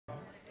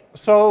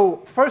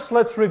So first,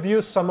 let's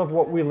review some of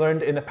what we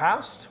learned in the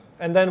past,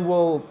 and then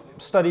we'll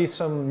study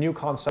some new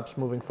concepts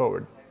moving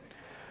forward.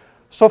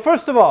 So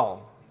first of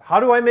all, how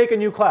do I make a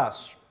new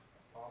class?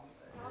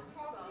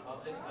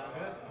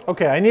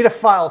 Okay, I need a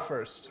file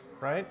first,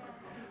 right?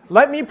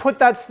 Let me put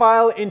that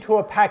file into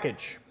a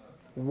package.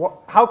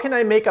 How can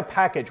I make a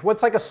package?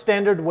 What's like a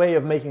standard way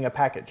of making a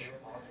package?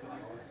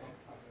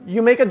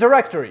 You make a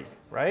directory,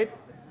 right?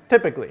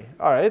 Typically.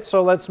 All right,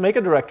 so let's make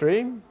a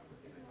directory.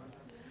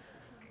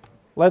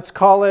 Let's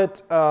call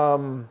it, I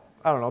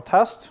don't know,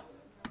 test.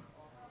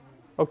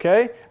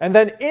 Okay, and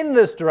then in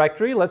this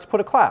directory, let's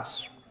put a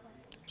class.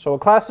 So a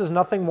class is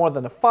nothing more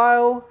than a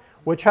file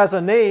which has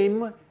a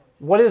name.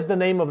 What is the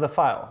name of the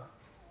file?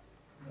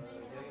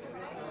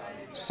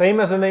 Same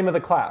as the name of the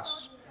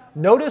class.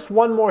 Notice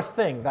one more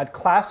thing, that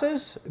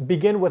classes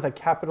begin with a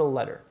capital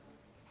letter.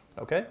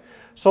 Okay,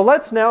 so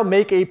let's now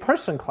make a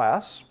person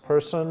class,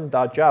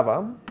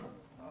 person.java.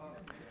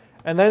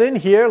 And then in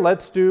here,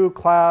 let's do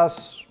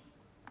class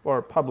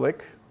or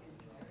public.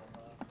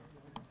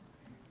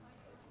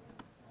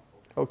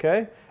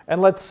 Okay,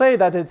 and let's say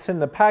that it's in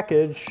the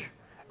package,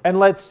 and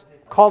let's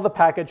call the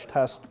package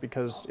test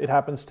because it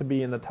happens to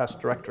be in the test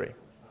directory.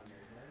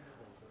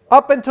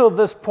 Up until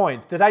this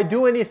point, did I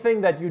do anything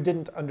that you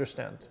didn't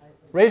understand?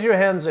 Raise your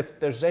hands if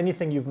there's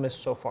anything you've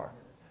missed so far.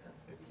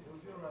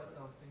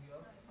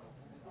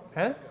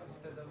 Okay?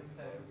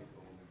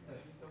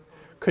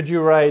 Could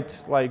you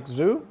write like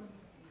zoo?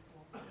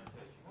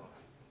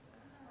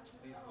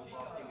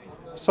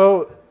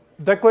 So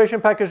declaration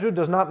package zoo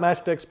does not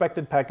match the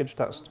expected package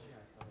test.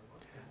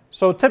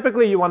 So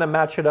typically you want to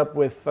match it up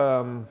with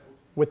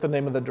the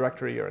name of the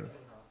directory you're in.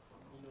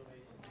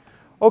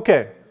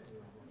 Okay.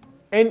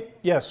 And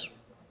yes?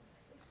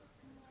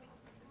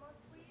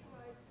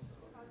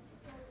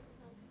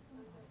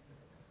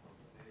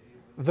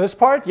 This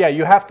part, yeah,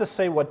 you have to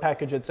say what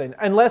package it's in,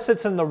 unless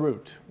it's in the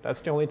root. That's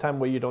the only time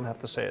where you don't have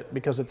to say it,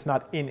 because it's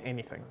not in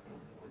anything.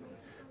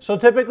 So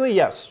typically,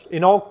 yes,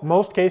 in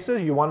most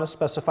cases, you want to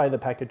specify the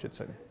package it's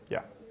in.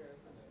 Yeah.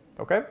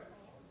 Okay?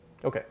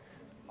 Okay.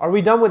 Are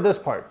we done with this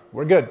part?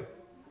 We're good.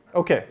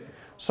 Okay.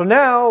 So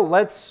now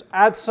let's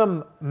add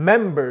some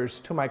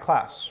members to my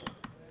class.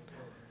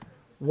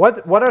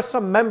 What are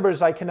some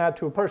members I can add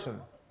to a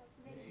person?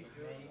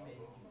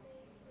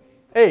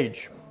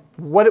 Age.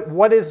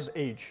 What is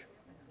age?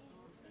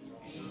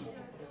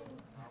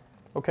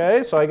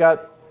 Okay, so I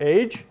got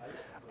age.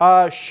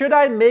 Should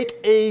I make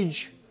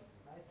age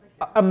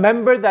a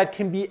member that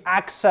can be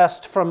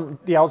accessed from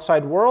the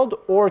outside world,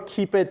 or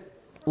keep it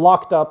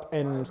locked up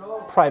and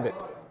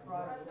private?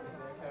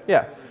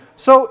 Yeah.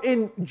 So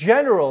in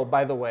general,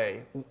 by the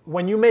way,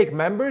 when you make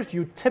members,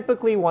 you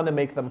typically want to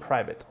make them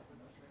private.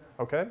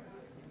 Okay?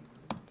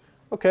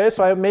 Okay,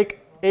 so I make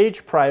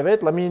age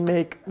private. Let me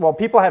make, well,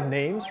 people have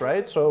names,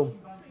 right? So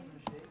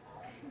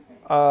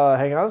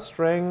hang on,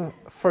 string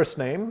first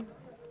name,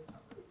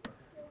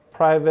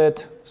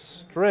 private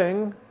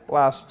string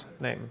last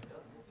name.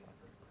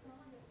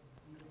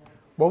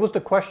 What was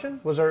the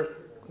question? Was there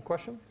a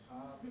question?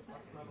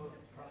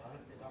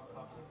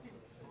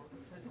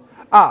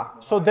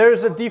 So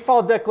there's a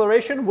default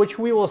declaration which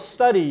we will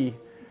study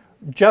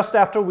just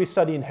after we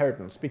study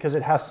inheritance, because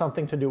it has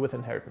something to do with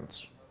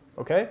inheritance.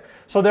 Okay?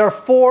 So there are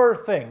four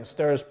things.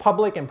 There's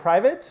public and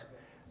private.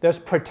 There's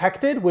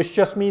protected, which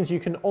just means you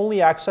can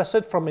only access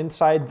it from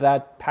inside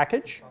that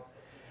package.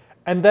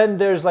 And then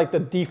there's like the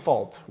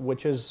default,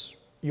 which is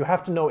you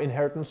have to know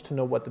inheritance to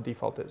know what the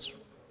default is.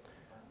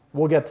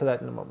 We'll get to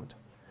that in a moment.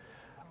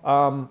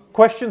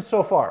 Questions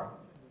so far?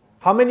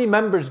 How many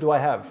members do I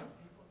have?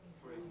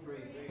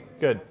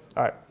 Good.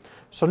 All right.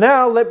 So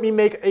now let me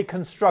make a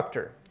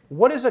constructor.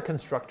 What is a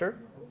constructor?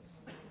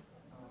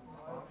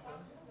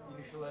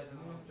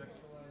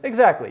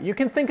 Exactly. You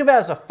can think of it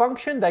as a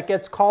function that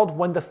gets called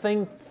when the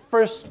thing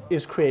first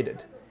is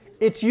created.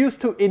 It's used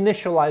to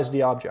initialize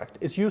the object.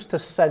 It's used to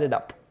set it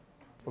up.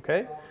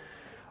 Okay?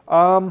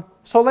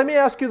 So let me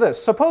ask you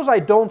this. Suppose I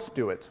don't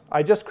do it.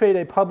 I just create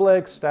a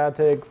public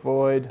static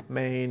void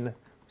main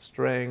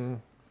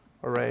string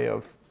array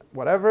of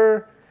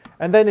whatever.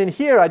 And then in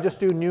here, I just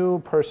do new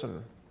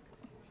person.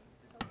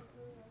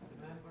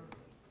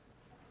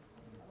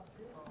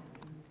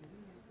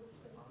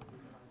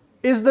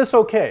 Is this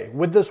okay?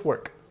 Would this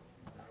work?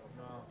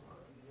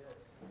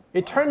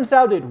 It turns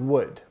out it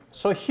would.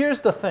 So here's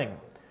the thing.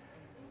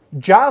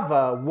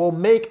 Java will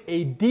make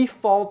a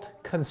default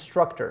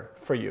constructor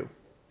for you.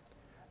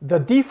 The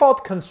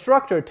default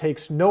constructor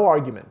takes no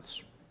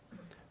arguments.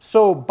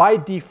 So by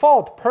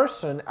default,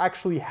 person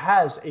actually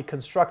has a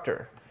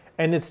constructor.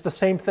 And it's the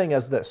same thing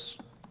as this.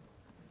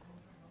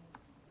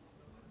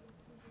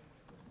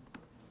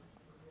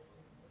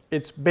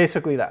 It's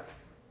basically that.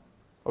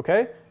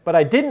 Okay? But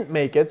I didn't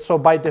make it, so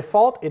by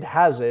default, it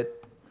has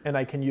it, and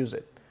I can use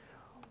it.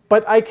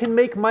 But I can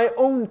make my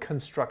own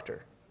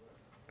constructor.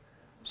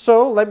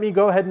 So let me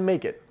go ahead and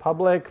make it.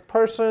 Public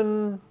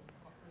person.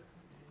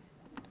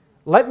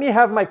 Let me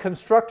have my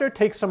constructor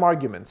take some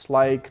arguments,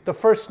 like the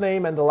first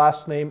name and the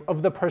last name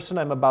of the person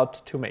I'm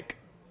about to make.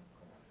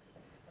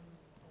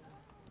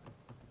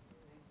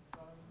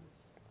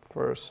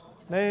 first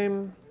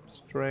name,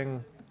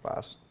 string,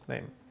 last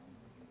name.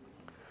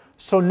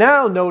 So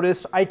now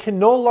notice I can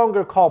no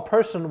longer call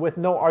person with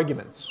no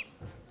arguments.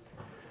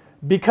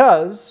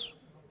 Because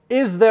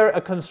is there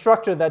a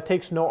constructor that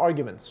takes no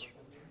arguments?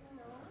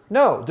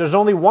 No, there's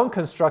only one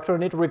constructor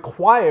and it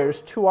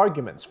requires two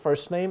arguments,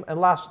 first name and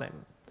last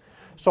name.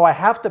 So I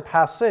have to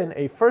pass in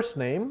a first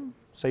name,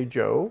 say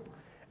Joe,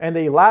 and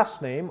a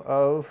last name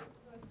of,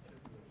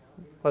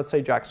 let's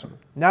say Jackson.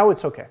 Now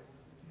it's okay.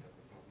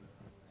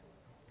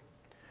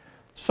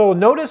 So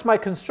notice my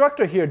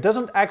constructor here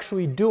doesn't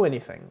actually do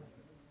anything.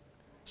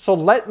 So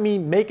let me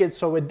make it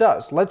so it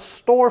does. Let's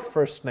store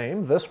first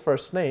name, this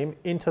first name,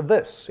 into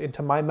this,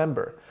 into my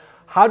member.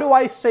 How do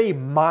I say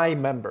my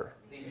member?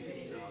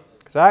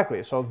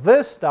 Exactly. So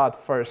this dot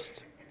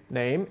first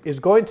name is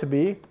going to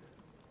be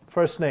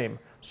first name.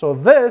 So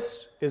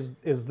this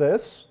is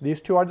this.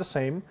 These two are the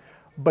same.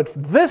 But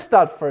this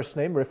dot first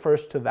name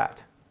refers to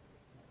that.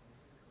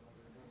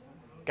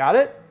 Got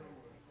it?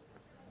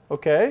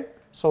 Okay.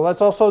 So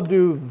let's also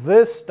do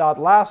this dot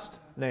last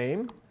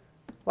name,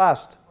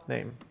 last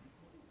name.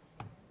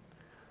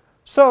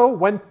 So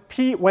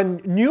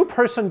when new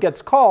person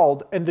gets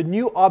called and the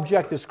new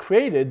object is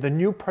created, the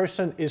new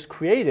person is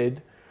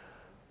created,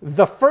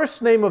 the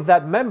first name of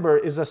that member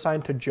is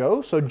assigned to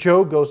Joe. So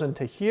Joe goes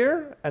into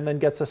here and then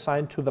gets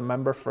assigned to the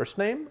member first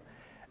name.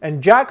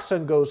 And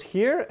Jackson goes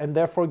here and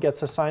therefore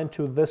gets assigned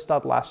to this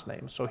dot last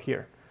name, so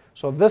here.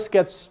 So this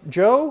gets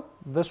Joe,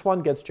 this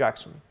one gets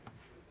Jackson.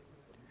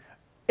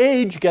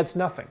 Age gets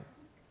nothing.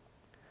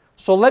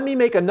 So let me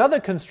make another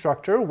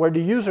constructor where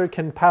the user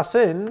can pass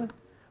in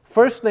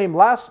first name,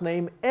 last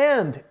name,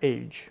 and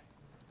age.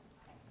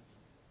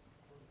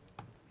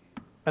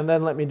 And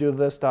then let me do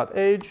this dot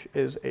age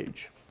is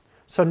age.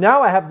 So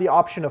now I have the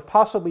option of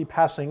possibly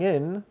passing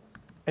in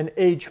an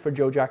age for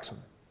Joe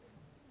Jackson.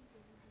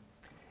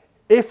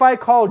 If I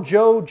call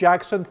Joe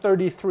Jackson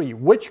 33,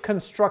 which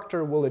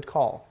constructor will it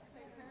call?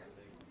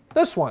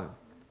 This one,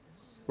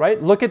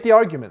 right? Look at the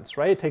arguments,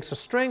 right? It takes a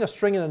string,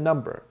 and a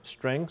number.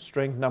 String,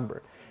 string,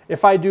 number.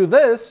 If I do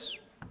this,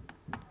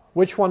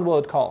 which one will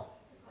it call?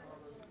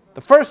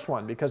 The first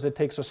one, because it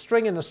takes a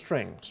string and a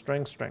string.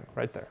 String, string,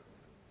 right there.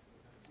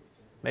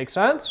 Make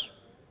sense?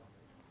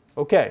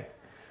 Okay.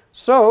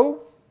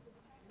 So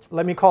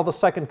let me call the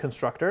second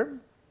constructor.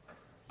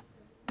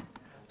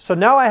 So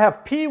now I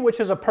have P, which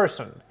is a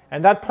person.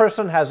 And that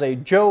person has a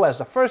Joe as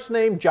the first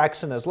name,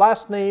 Jackson as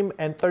last name,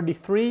 and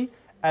 33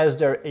 as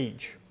their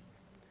age.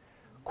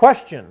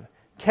 Question,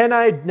 can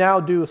I now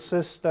do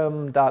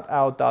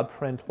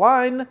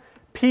system.out.println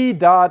P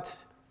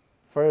dot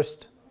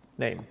first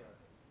name?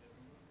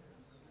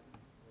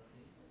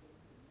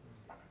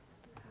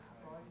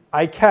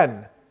 I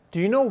can.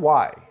 Do you know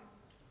why?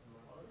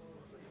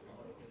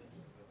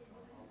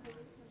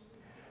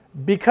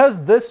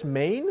 Because this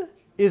main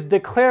is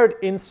declared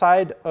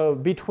inside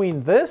of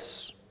between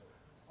this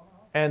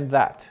and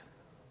that.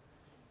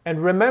 And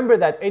remember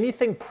that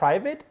anything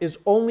private is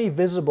only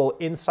visible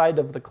inside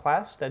of the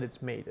class that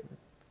it's made in.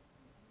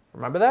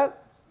 Remember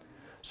that?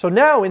 So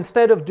now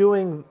instead of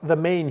doing the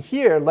main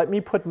here, let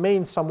me put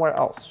main somewhere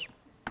else.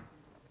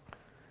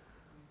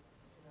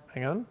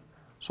 Hang on.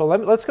 So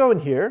let's go in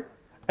here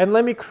and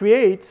let me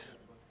create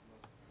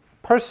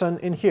person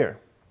in here.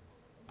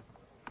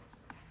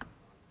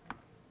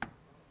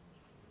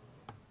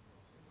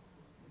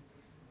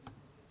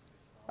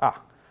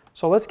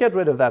 So let's get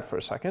rid of that for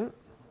a second.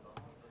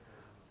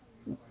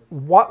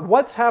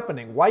 What's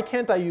happening? Why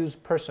can't I use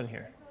person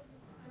here?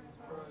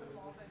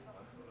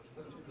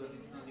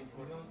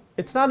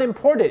 It's not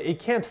imported. It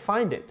can't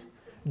find it.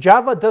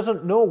 Java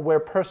doesn't know where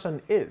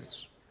person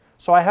is.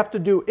 So I have to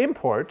do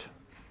import.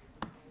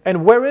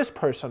 And where is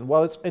person?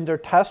 Well, it's in their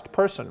test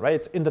person, right?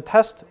 It's in the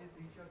test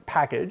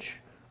package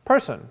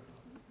person.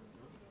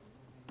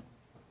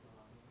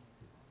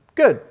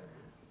 Good.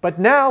 But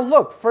now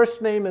look,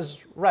 first name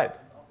is red.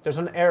 There's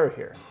an error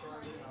here.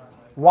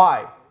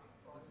 Why?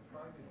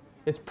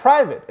 It's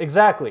private,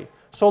 exactly.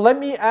 So let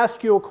me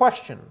ask you a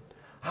question.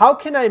 How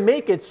can I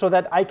make it so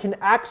that I can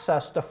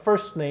access the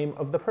first name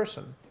of the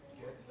person?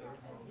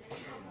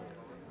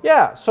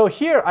 Yeah, so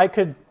here I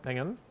could, hang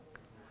on.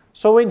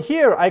 So in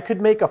here I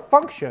could make a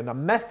function, a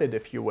method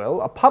if you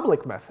will, a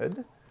public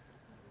method,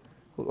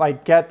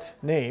 like get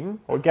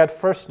name or get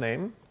first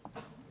name,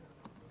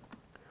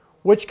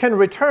 which can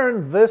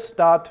return this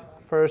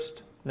dot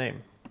first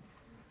name.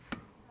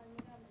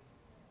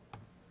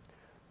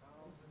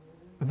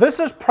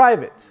 This is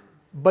private,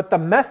 but the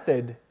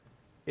method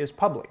is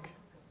public.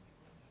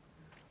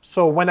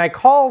 So when I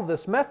call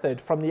this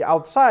method from the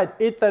outside,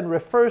 it then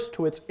refers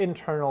to its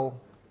internal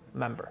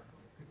member.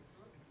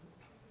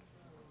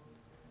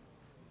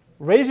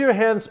 Raise your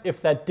hands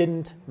if that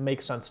didn't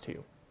make sense to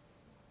you.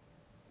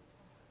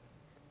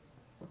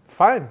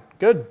 Fine,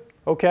 good,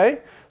 okay.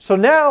 So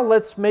now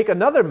let's make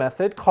another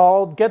method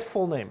called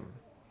getFullName.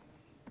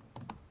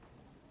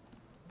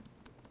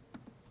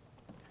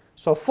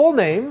 So full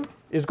name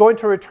is going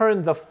to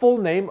return the full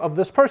name of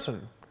this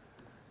person.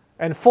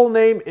 And full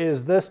name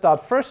is this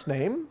dot first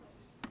name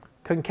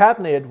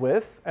concatenated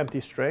with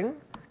empty string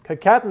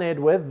concatenate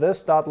with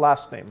this dot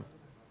last name.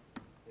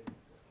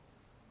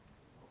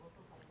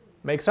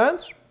 Make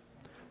sense?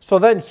 So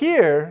then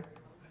here,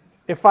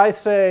 if I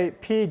say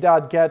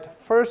p.get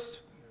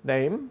first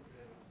name,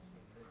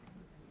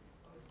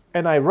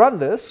 and I run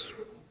this,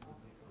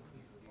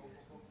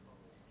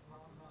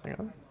 hang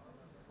on.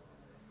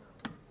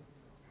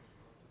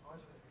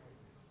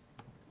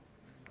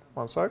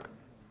 One sec.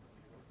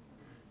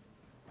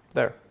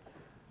 There.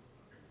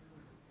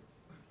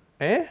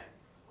 Eh?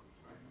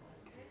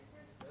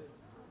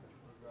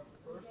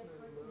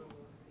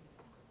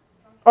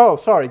 Oh,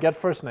 sorry, get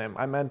first name.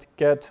 I meant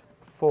get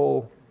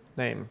full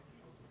name.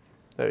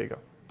 There you go.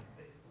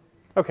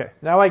 Okay,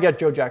 now I get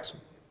Joe Jackson.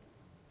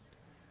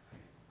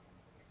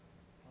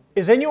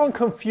 Is anyone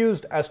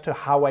confused as to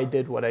how I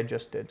did what I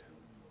just did?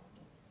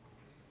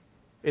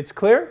 It's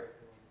clear?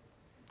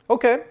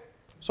 Okay,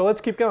 so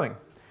let's keep going.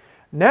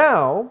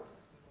 Now,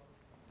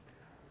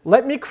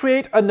 let me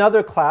create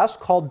another class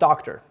called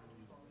doctor.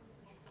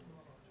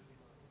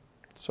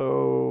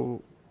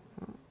 So,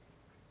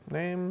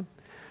 name,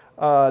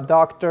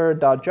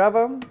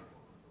 doctor.java.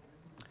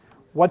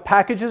 What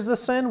package is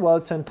this in? Well,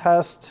 it's in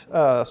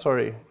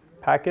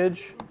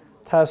package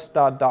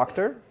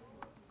test.doctor.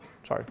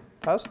 Sorry,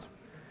 test.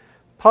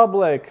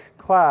 Public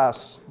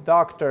class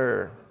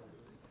doctor.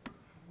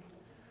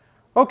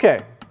 Okay,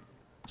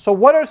 so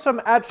what are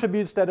some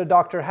attributes that a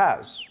doctor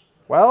has?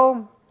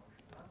 Well,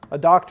 a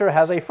doctor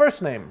has a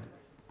first name.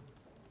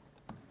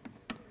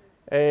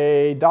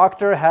 A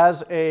doctor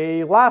has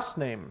a last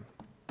name.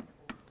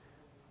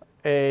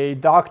 A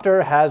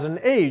doctor has an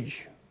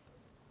age.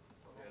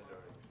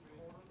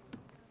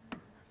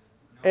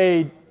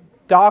 A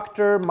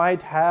doctor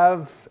might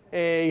have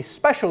a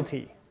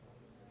specialty.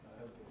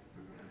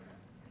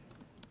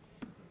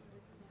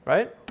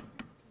 Right?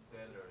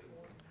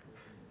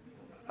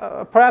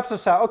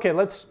 Perhaps a okay,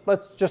 let's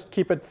just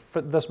keep it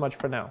for this much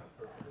for now.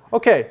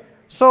 Okay,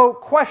 so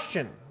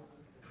question.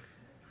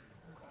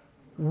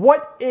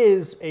 What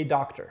is a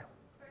doctor?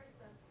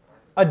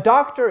 A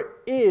doctor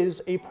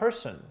is a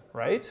person,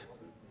 right?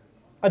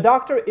 A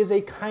doctor is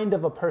a kind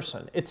of a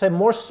person. It's a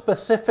more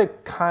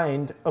specific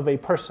kind of a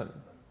person,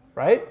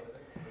 right?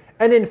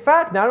 And in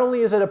fact, not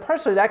only is it a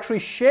person, it actually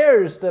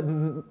shares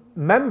the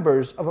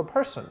members of a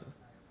person.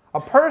 A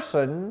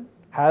person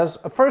has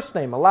a first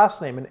name, a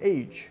last name, an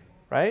age,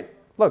 right?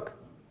 Look,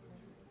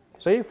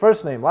 see,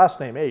 first name, last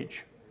name,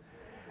 age.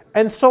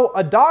 And so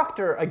a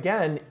doctor,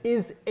 again,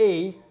 is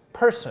a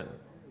person,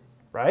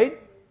 right?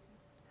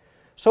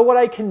 So what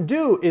I can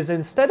do is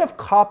instead of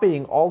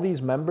copying all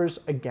these members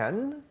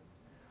again,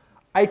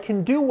 I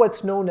can do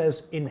what's known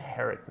as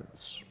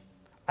inheritance.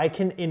 I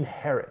can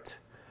inherit.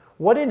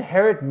 What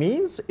inherit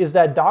means is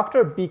that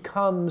doctor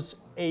becomes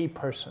a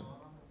person.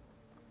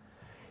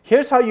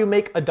 Here's how you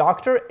make a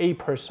doctor a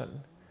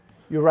person.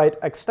 You write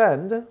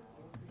extend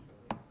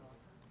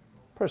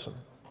person.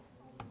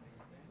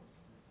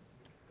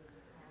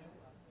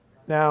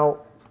 Now,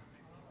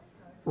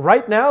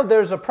 right now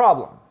there's a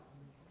problem.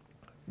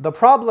 The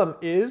problem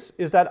is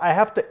that I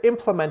have to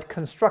implement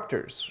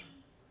constructors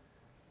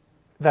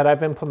that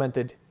I've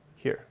implemented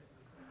here.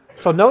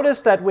 So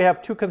notice that we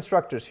have two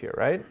constructors here,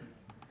 right?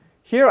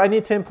 Here I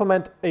need to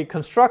implement a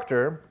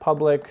constructor,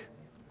 public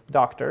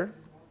doctor.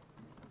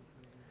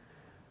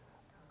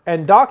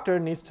 And doctor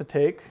needs to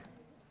take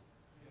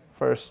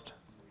first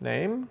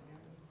name.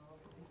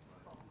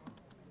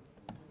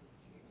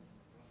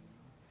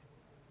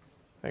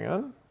 Hang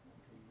on.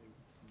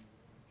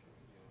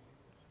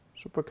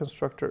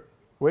 Superconstructor.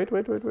 Wait.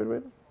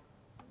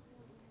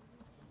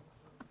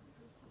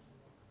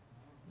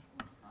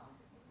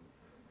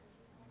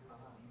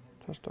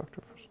 Test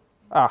doctor first.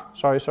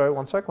 Sorry.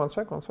 One sec.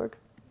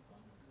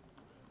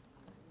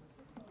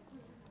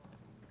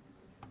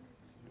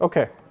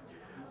 Okay.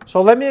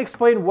 So let me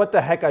explain what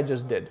the heck I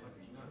just did.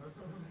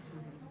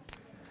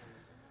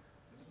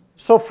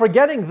 So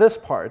forgetting this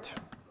part,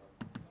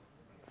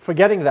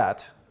 forgetting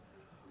that,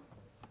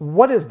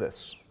 what is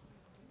this?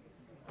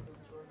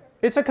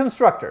 It's a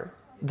constructor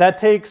that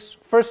takes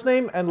first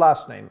name and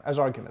last name as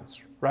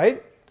arguments,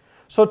 right?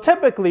 So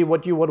typically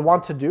what you would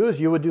want to do is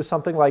you would do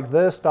something like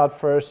this dot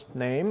first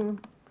name,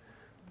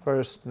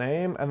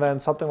 and then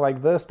something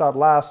like this dot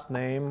last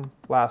name,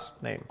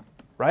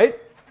 right?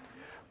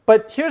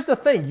 But here's the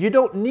thing, you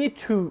don't need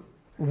to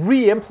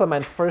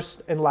re-implement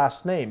first and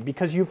last name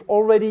because you've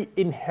already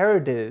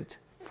inherited it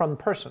from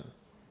person.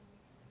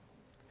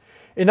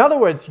 In other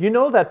words, you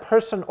know that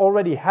person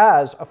already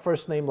has a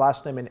first name,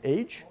 last name, and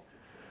age.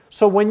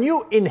 So when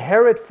you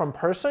inherit from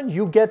person,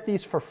 you get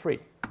these for free.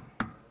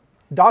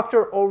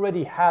 Doctor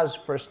already has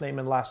first name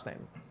and last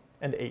name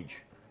and age.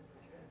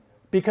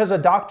 Because a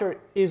doctor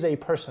is a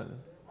person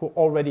who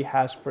already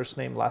has first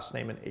name, last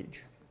name, and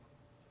age.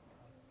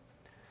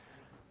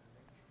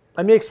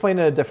 Let me explain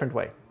it a different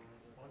way.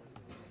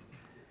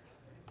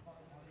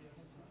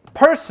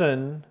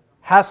 Person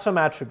has some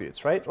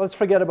attributes, right? Let's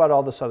forget about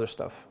all this other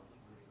stuff.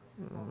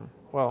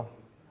 Well,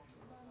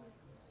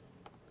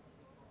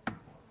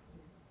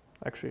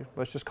 actually,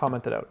 let's just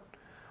comment it out.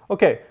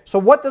 Okay, so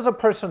what does a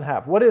person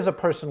have? What is a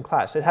person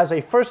class? It has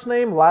a first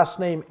name, last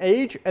name,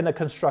 age, and a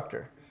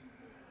constructor.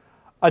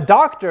 A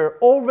doctor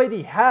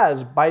already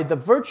has, by the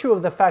virtue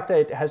of the fact that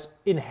it has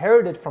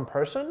inherited from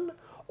person,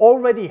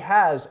 already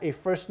has a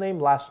first name,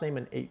 last name,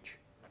 and age.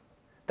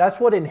 That's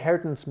what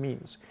inheritance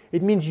means.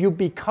 It means you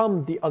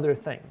become the other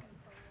thing.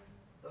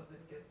 Does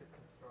it get the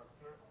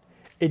constructor?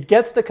 It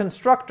gets the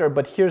constructor,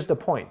 but here's the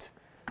point.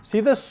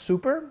 See this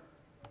super?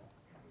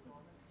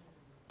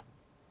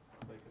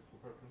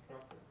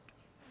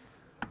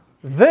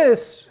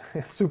 This,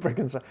 super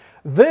constructor,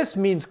 this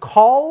means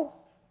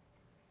call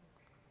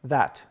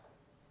that.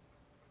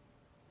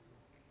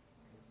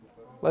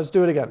 Let's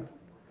do it again.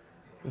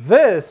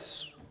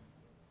 This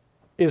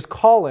is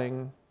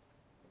calling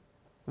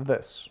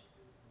this.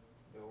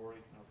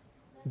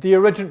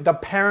 The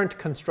parent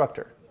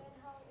constructor.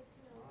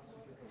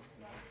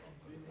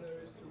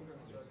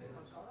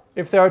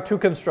 If there are two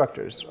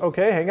constructors.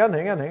 Okay, hang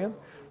on.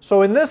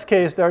 So in this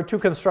case, there are two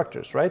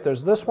constructors, right?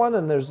 There's this one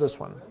and there's this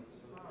one.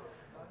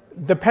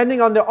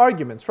 Depending on the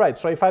arguments, right?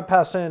 So if I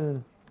pass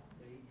in,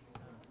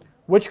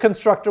 which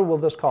constructor will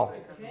this call?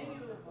 Can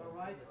you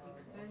write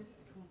extend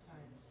 2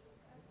 times?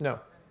 No.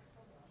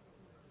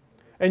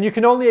 And you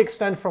can only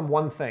extend from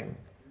one thing,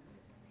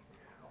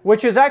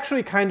 which is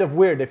actually kind of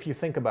weird if you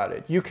think about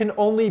it. You can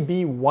only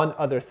be one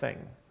other thing.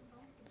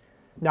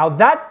 Now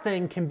that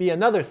thing can be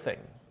another thing.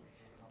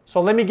 So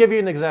let me give you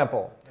an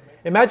example.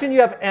 Imagine you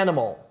have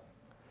animal,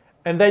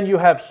 and then you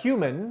have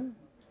human,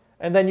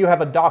 and then you have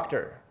a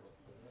doctor.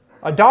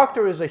 A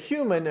doctor is a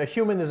human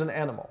is an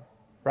animal,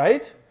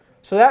 right?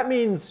 So that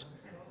means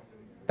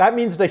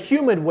the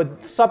human would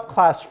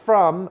subclass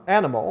from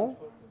animal,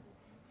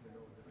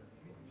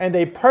 and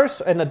a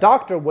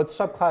doctor would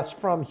subclass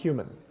from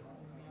human.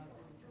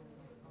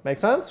 Make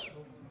sense?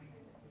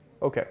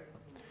 Okay.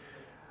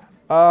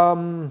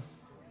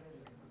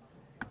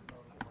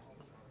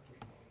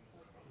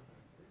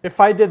 If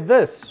I did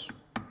this,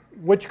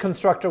 which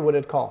constructor would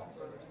it call?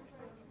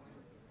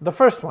 The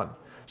first one.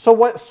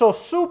 So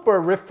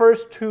super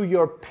refers to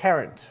your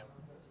parent.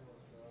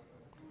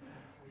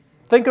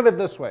 Think of it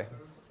this way.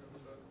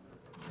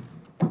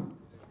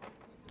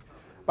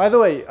 By the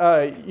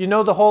way, you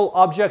know the whole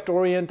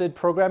object-oriented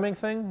programming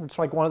thing? It's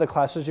like one of the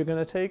classes you're going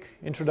to take,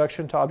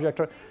 Introduction to Object.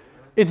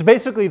 It's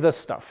basically this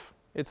stuff.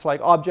 It's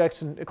like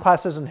objects and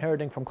classes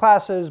inheriting from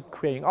classes,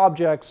 creating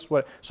objects.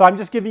 So I'm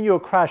just giving you a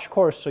crash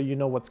course so you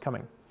know what's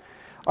coming.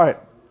 All right,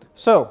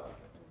 so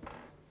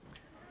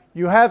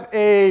you have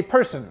a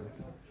person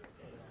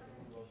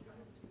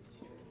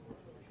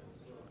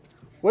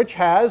which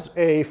has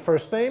a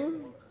first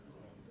name,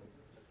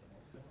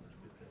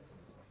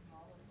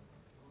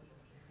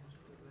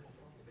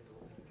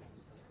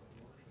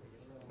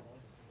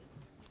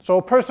 so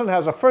a person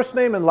has a first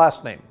name and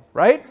last name,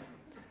 right?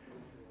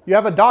 You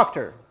have a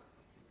doctor.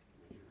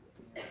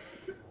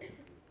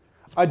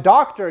 A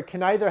doctor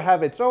can either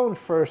have its own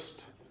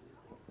first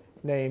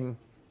name,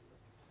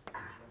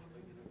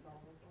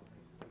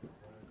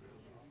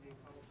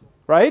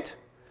 right?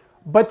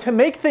 But to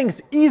make things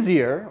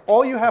easier,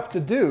 all you have to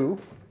do,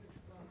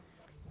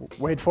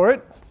 wait for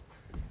it.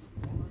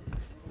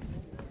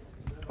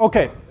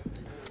 Okay,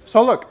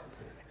 so look,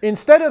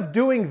 instead of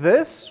doing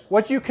this,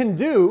 what you can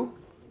do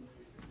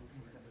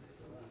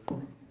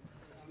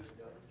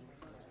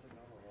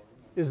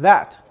is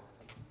that.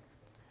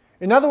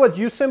 In other words,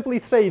 you simply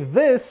say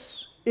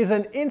this is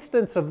an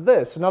instance of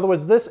this. In other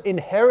words, this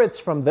inherits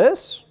from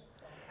this,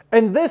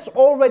 and this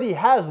already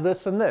has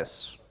this and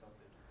this.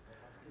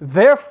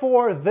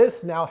 Therefore,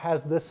 this now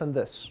has this and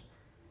this.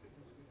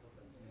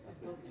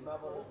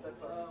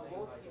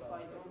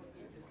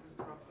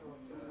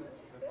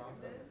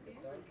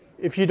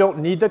 If you don't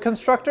need the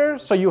constructor,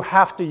 so you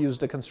have to use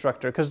the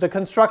constructor, because the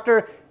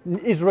constructor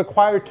is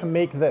required to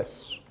make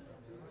this.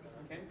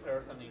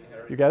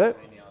 You get it?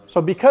 So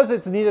because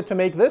it's needed to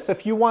make this,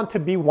 if you want to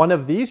be one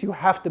of these, you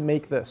have to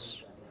make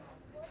this.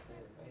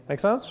 Make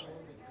sense?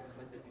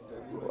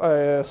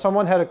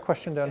 Someone had a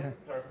question down here.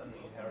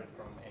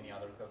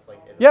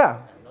 Yeah.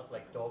 Not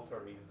like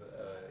doctor is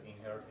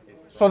inherited.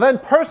 So then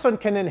person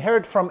can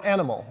inherit from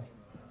animal.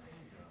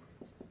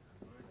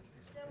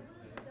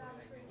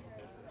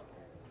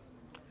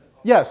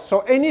 Yes, so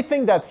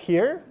anything that's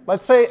here,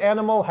 let's say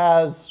animal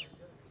has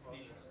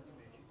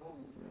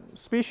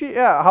species.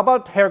 Yeah, how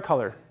about hair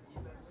color?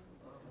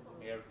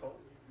 Hair color?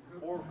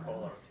 Or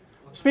color?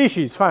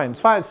 Species, fine,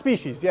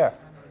 species, yeah.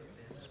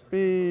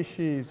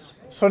 Species.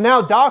 So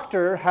now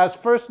doctor has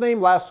first name,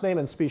 last name,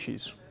 and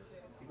species.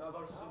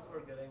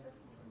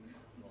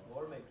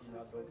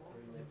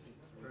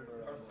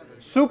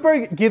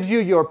 Super gives you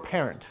your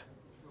parent.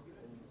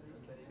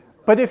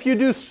 But if you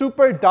do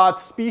super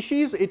dot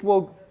species, it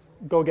will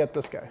go get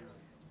this guy.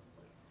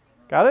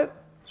 Got it?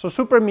 So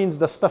super means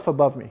the stuff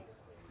above me.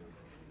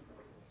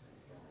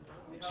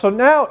 So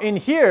now in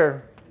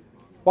here,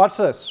 watch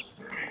this.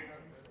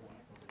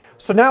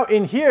 So now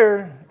in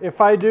here, if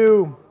I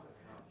do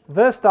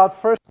this dot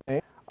first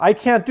name, I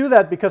can't do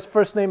that because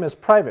first name is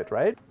private,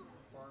 right?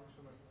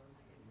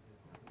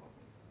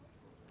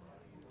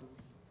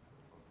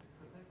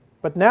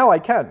 But now I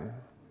can.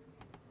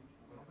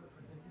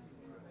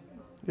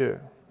 Yeah.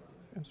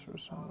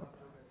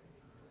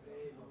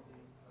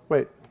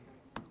 Wait.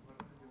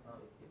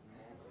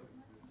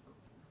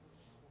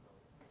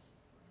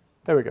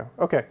 There we go.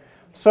 Okay.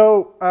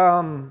 So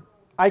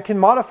I can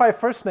modify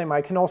first name.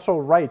 I can also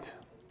write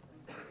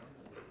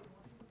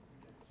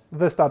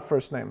this dot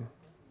first name.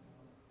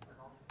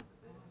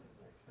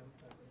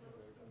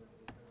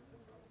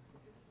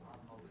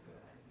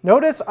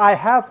 Notice I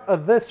have a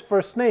this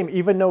first name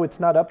even though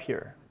it's not up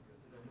here.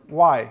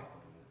 Why?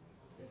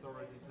 It's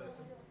already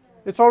present.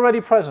 It's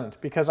already present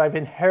because I've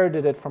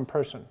inherited it from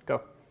person. Go.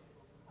 Can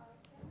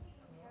we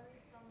inherit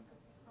from the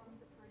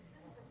person,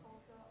 but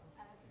also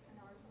add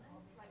an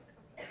argument,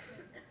 like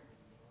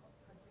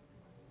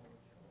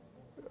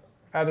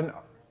Add an.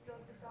 so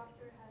the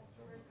doctor has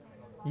first name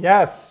and last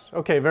Yes.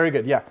 Okay. Very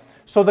good. Yeah.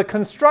 So the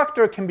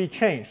constructor can be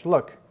changed.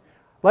 Look,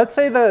 let's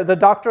say the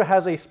doctor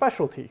has a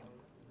specialty.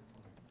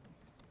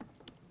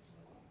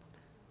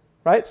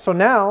 Right? So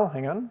now,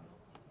 hang on.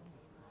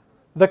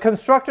 The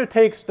constructor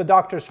takes the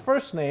doctor's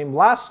first name,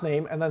 last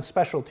name, and then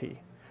specialty.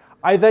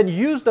 I then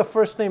use the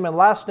first name and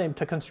last name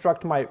to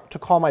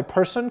call my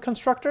person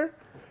constructor,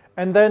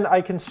 and then I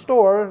can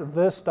store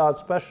this dot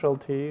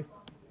specialty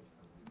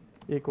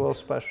equals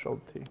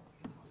specialty.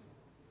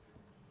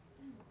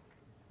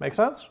 Make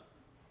sense?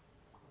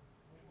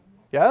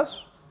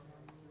 Yes?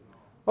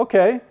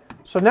 Okay.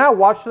 So now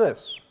watch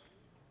this.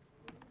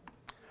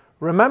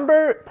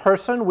 Remember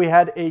person, we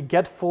had a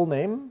get full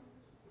name.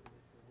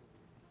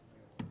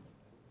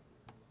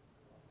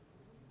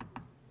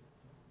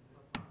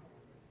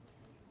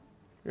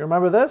 You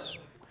remember this?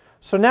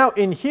 So now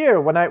in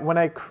here, when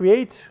I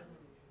create,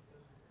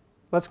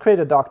 let's create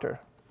a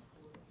doctor.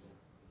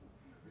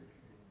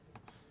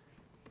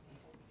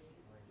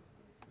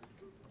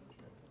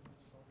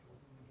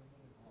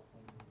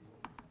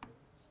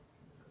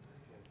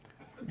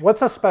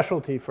 What's a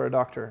specialty for a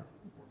doctor?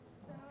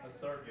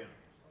 A surgeon.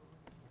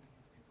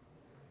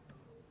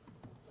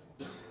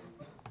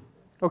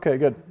 Okay,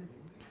 good.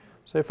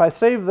 So if I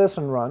save this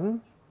and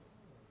run,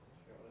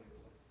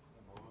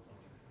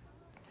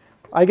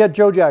 I get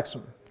Joe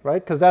Jackson,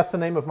 right? Because that's the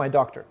name of my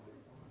doctor.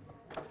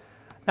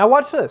 Now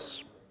watch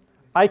this.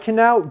 I can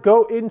now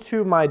go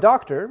into my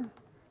doctor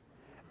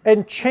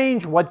and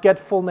change what get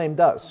full name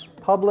does.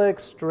 Public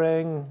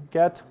string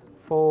get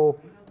full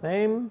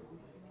name.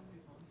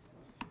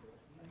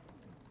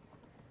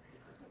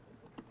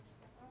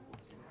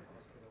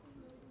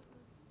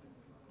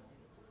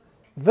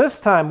 This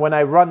time when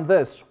I run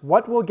this,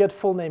 what will get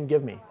full name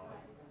give me?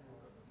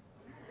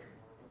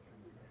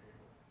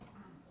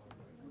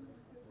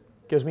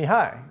 Gives me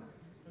hi.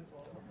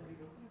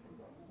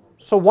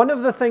 So one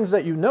of the things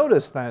that you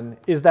notice then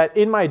is that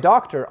in my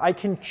doctor, I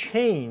can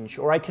change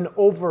or I can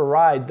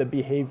override the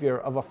behavior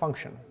of a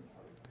function.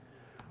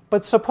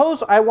 But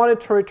suppose I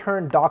wanted to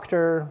return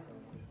doctor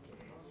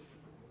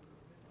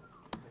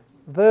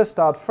this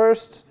dot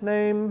first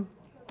name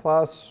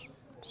plus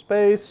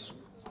space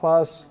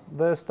plus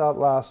this dot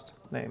last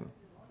name.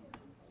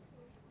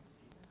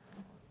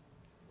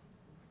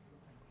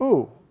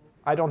 Ooh,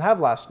 I don't have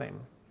last name.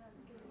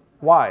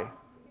 Why?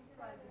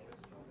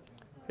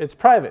 It's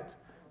private.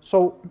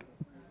 So,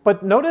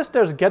 but notice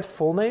there's get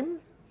full name.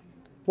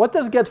 What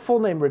does get full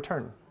name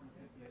return?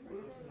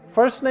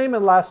 First name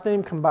and last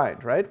name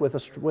combined, right? With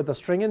a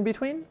string in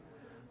between.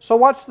 So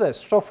watch this.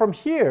 So from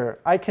here,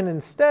 I can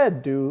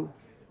instead do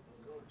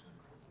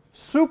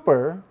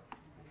super.get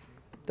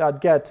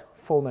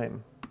full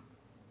name.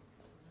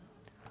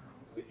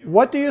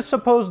 What do you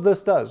suppose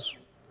this does?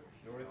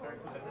 You refer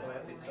to the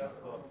class itself,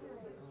 so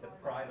the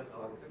private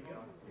function.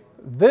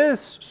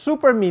 This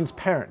super means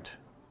parent.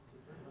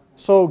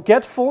 So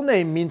get full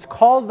name means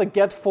call the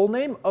get full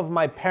name of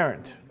my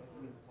parent.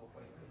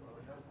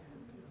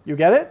 You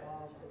get it?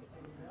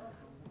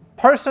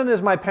 Person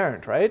is my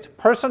parent, right?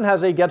 Person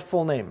has a get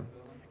full name.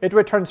 It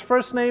returns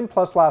first name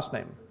plus last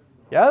name.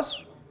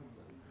 Yes?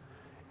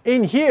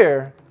 In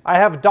here, I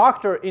have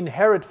doctor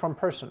inherit from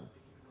person.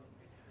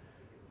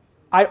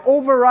 I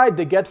override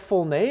the get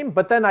full name,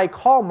 but then I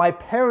call my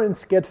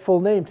parents get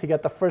full name to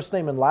get the first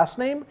name and last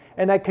name,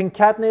 and I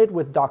concatenate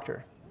with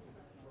doctor.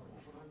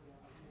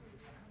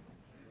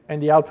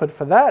 And the output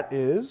for that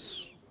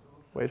is,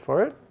 wait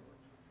for it,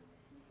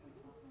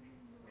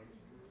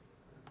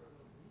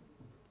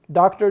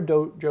 Dr.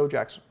 Joe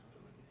Jackson.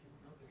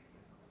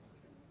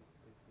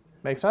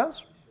 Make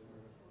sense?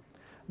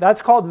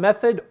 That's called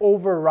method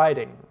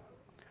overriding.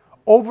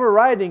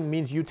 Overriding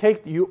means you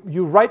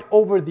write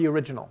over the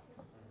original.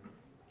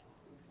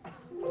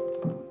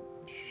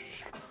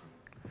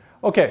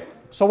 Okay,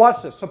 so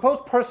watch this.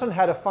 Suppose person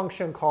had a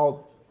function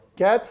called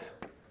get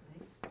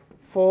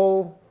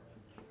full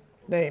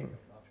name.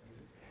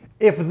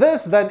 If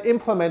this then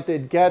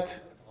implemented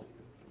get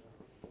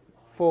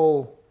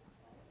full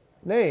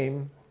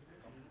name,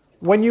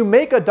 when you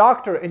make a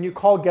doctor and you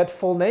call get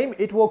full name,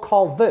 it will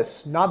call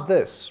this, not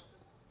this.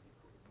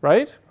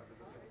 Right?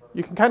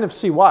 You can kind of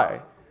see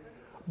why.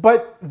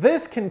 But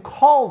this can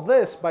call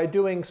this by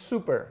doing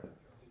super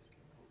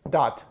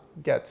dot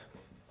get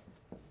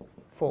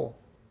full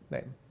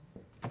name.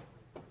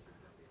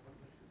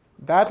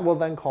 That will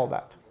then call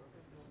that.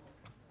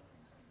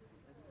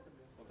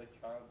 So the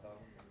child down.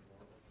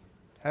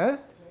 Huh?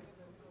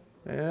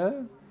 Yeah.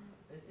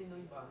 Esse não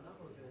embana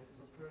porque é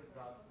super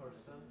dot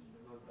person,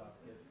 not dot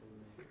get full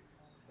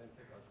name.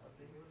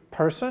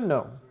 Person?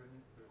 No.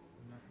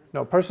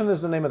 No, person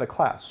is the name of the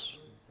class.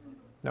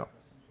 No.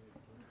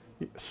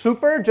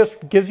 Super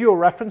just gives you a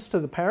reference to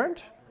the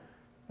parent,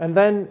 and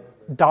then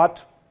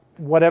dot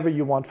whatever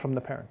you want from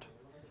the parent.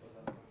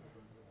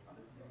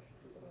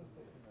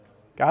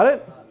 Got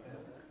it?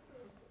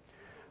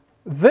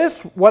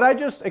 This, what I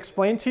just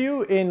explained to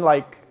you in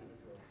like,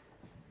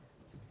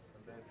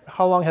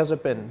 how long has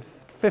it been?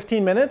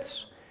 15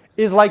 minutes?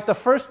 Is like the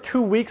first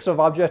 2 weeks of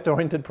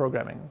object-oriented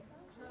programming.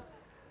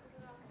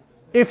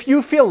 If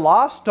you feel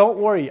lost, don't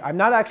worry. I'm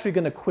not actually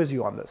going to quiz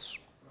you on this.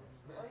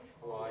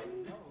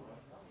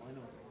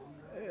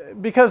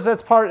 Because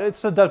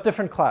it's a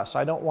different class.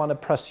 I don't want to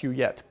press you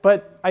yet.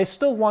 But I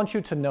still want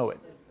you to know it.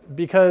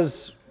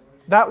 Because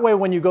that way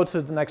when you go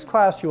to the next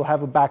class, you'll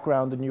have a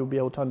background and you'll be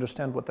able to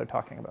understand what they're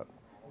talking about.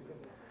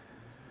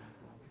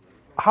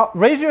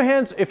 Raise your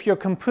hands if you're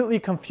completely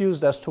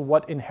confused as to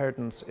what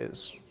inheritance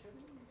is.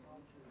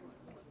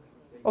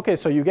 Okay,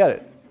 so you get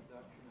it.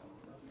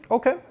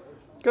 Okay,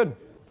 good.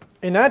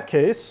 In that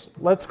case,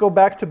 let's go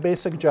back to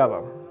basic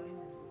Java.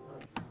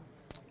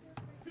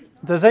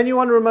 Does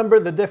anyone remember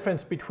the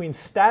difference between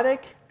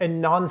static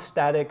and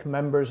non-static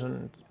members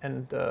and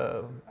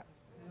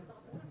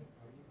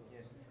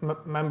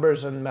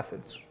members and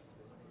methods?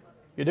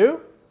 You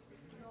do?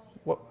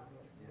 What?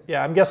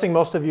 Yeah, I'm guessing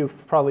most of you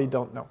probably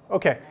don't know.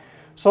 Okay,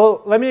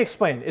 so let me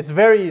explain. It's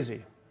very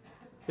easy.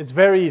 It's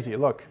very easy.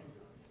 Look,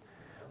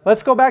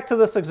 let's go back to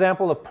this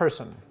example of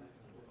person.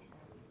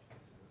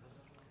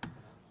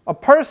 A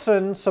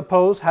person,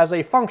 suppose, has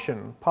a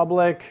function,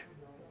 public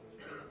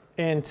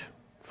int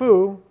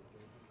foo,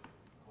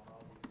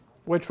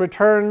 which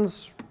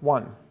returns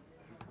 1.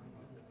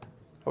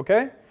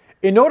 Okay?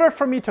 In order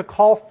for me to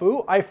call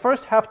foo, I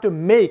first have to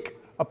make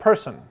a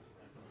person.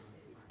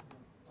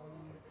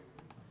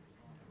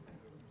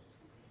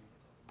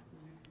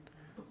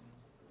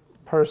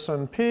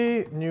 Person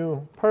p,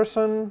 new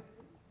person,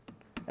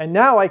 and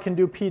now I can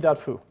do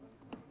p.foo.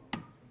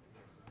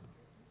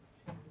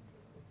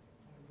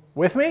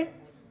 With me?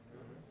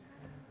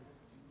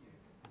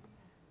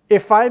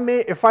 If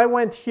I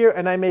went here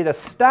and I made a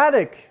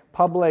static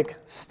public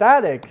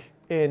static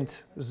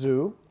int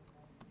zoo,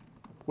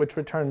 which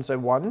returns a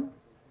 1,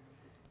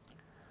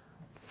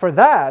 for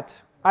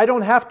that, I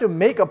don't have to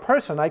make a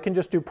person. I can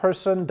just do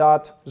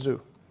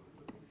person.zoo.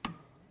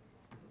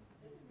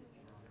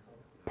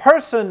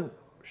 Person,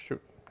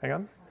 shoot, hang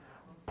on.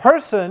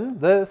 Person,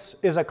 this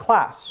is a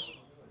class.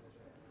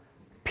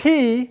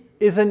 P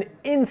is an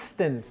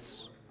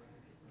instance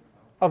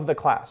of the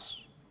class.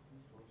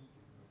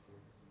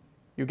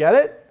 You get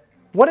it?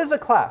 What is a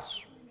class?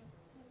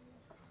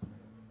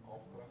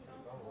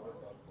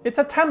 It's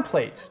a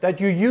template that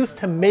you use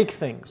to make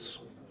things,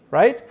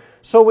 right?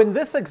 So in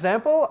this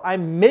example,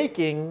 I'm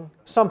making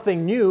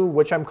something new,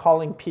 which I'm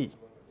calling P.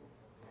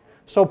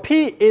 So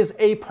P is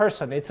a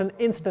person. It's an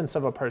instance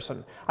of a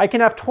person. I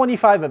can have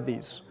 25 of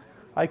these.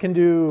 I can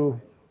do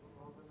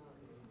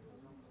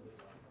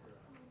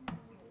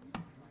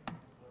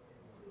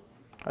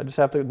I just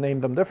have to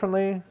name them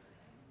differently.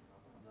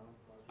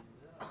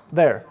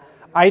 There.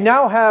 I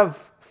now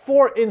have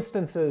 4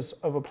 instances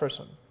of a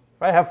person.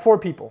 Right? I have 4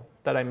 people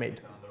that I made.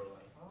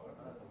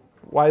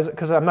 Why is it?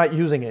 Because I'm not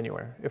using it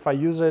anywhere. If I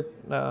use it,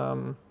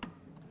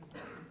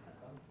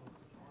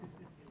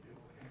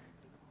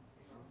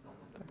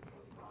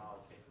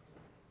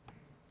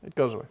 it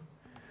goes away.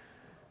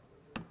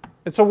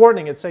 It's a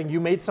warning. It's saying you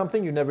made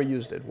something, you never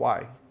used it.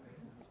 Why?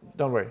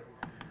 Don't worry.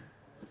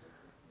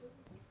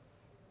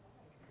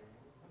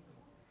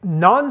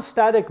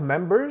 Non-static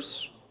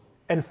members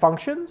and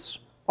functions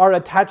are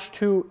attached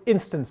to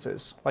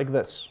instances like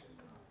this.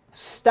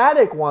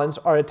 Static ones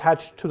are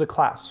attached to the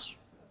class.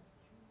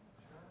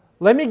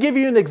 Let me give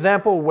you an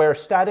example where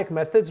static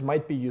methods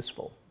might be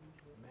useful.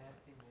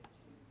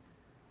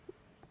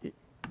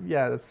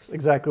 Yeah, that's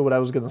exactly what I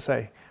was going to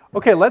say.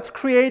 Okay, let's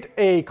create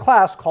a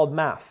class called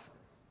math.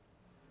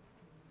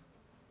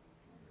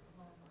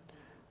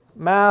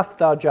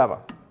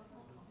 Math.java.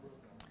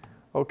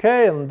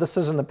 Okay, and this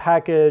is in the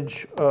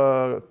package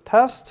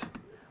test,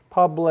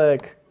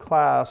 public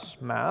class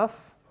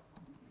math.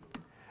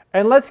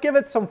 And let's give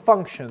it some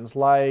functions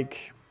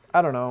like,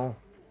 I don't know,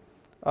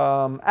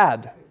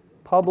 add.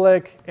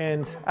 Public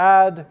int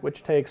add,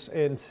 which takes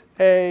int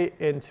a,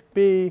 int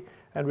b,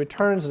 and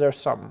returns their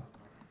sum.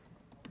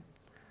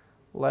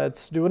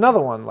 Let's do another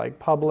one, like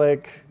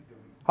public,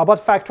 how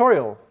about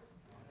factorial?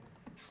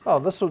 Oh,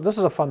 this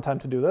is a fun time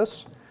to do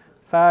this.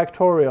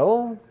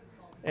 Factorial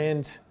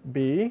int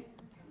b.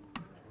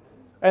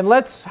 And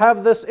let's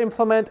have this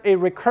implement a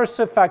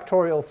recursive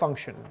factorial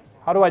function.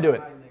 How do I do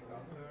it?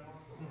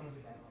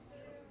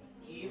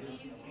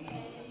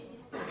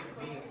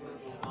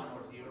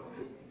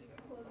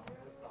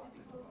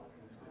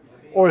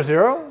 Or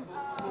 0?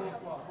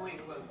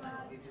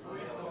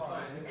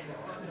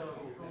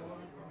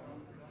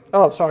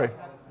 Oh, sorry.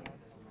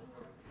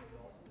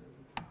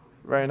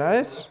 Very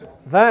nice.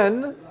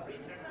 Then,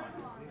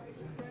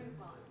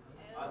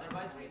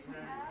 Otherwise,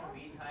 return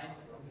b times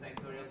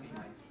factorial b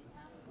minus.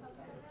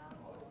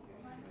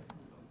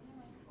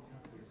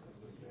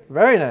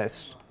 very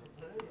nice.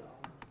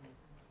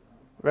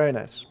 Very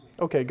nice.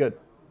 Okay, good.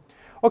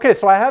 Okay,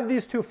 so I have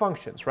these two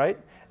functions, right?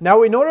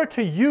 Now, in order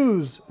to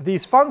use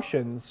these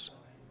functions,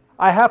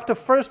 I have to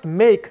first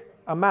make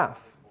a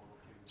math.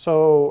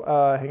 So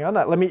hang on,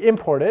 let me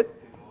import it.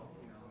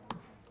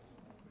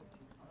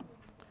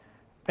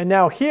 And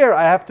now here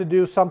I have to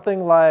do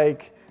something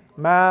like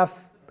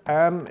math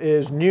m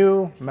is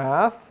new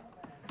math.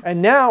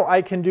 And now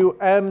I can do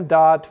m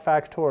dot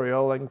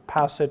factorial and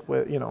pass it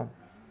with,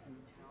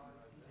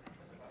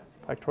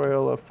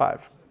 factorial of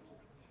 5.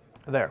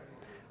 There.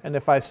 And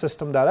if I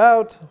system that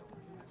out,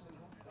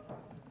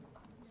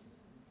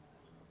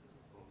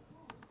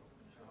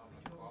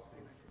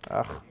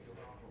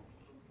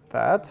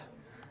 that,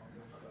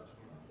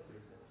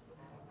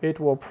 it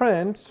will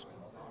print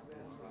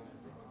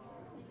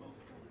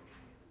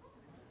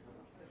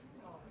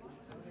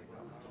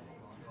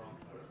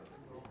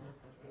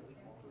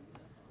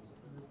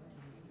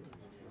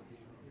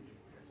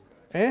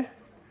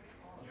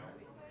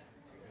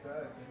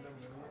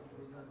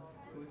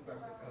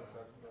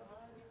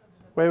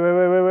Wait.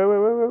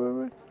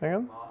 Hang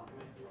on.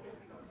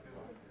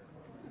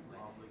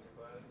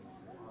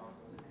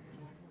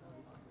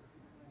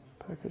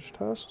 Package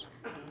test.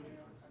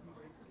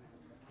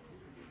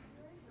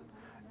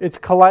 It's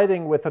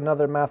colliding with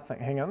another math thing.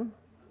 Hang on.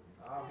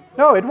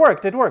 No, it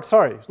worked. It worked.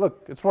 Sorry.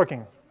 Look, it's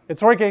working.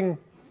 It's working.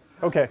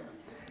 Okay.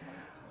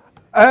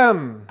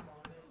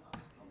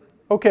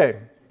 Okay.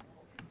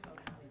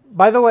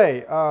 By the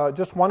way,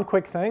 just one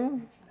quick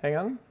thing. Hang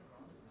on.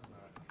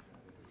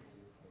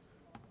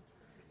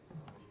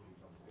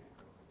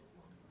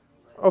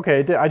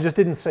 Okay, I just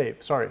didn't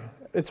save. Sorry.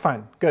 It's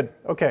fine. Good.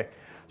 Okay.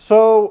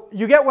 So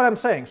you get what I'm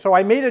saying. So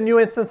I made a new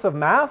instance of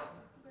math,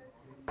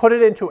 put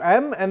it into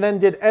m, and then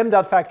did m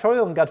dot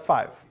factorial and got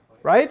 5,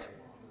 right?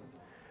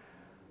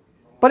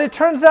 But it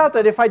turns out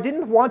that if I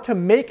didn't want to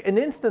make an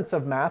instance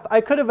of math,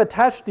 I could have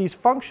attached these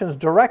functions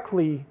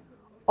directly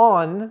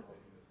on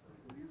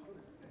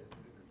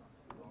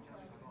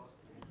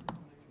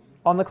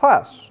the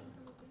class.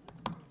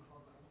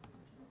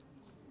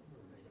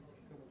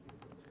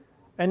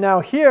 And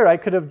now here I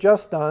could have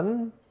just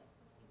done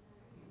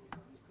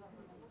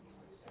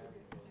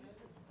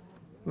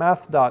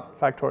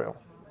math.factorial.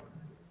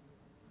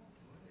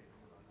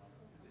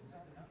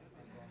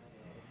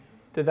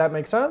 Did that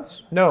make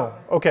sense? No.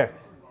 Okay.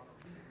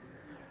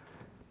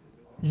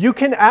 You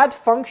can add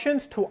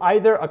functions to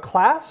either a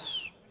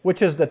class,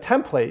 which is the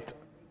template,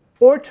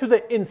 or to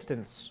the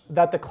instance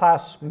that the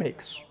class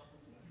makes.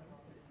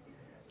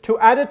 To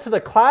add it to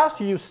the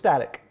class, you use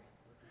static.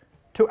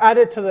 To add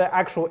it to the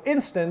actual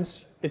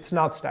instance, it's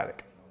not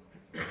static.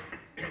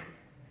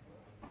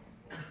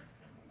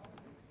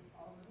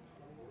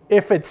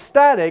 If it's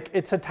static,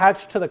 it's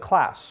attached to the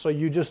class. So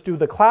you just do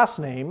the class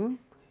name,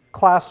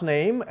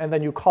 and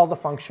then you call the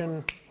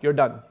function, you're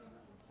done.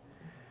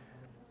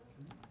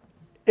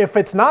 If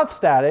it's not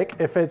static,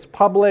 if it's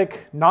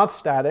public not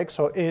static,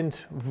 so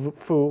int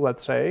foo,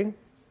 let's say,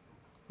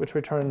 which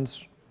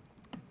returns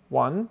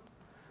 1,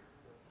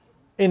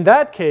 in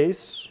that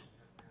case,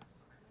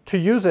 to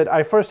use it,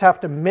 I first have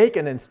to make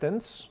an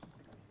instance,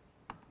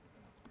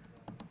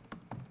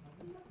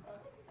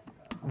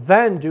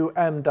 then do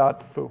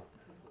m.foo.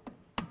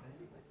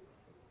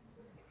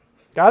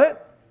 Got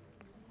it?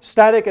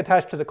 Static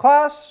attached to the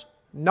class,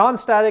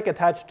 non-static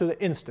attached to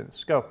the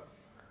instance. Go. You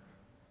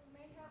may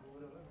have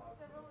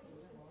several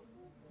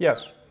instances.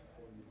 Yes.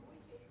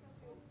 Which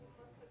instance you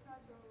must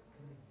attach or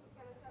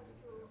can attach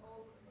to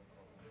all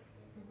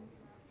instances?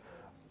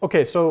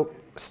 Okay, so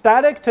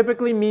static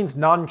typically means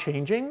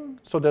non-changing,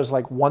 so there's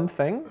like one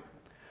thing.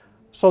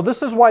 So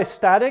this is why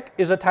static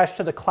is attached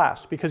to the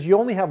class, because you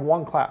only have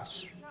one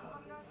class. No,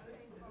 I'm not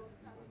saying all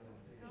static.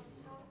 No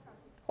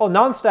static. Oh,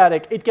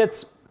 non-static, it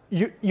gets,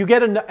 you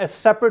get a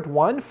separate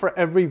one for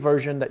every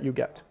version that you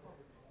get.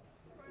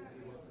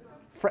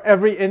 For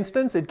every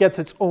instance, it gets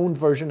its own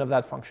version of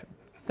that function.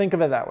 Think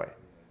of it that way.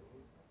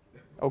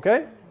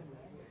 Okay?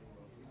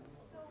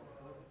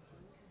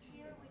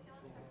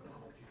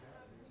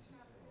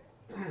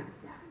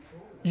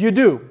 You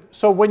do.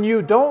 So when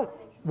you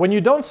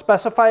don't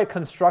specify a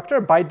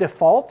constructor, by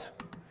default,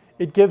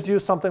 it gives you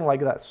something like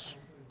this.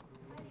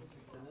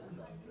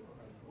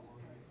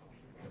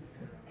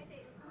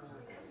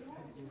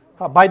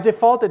 By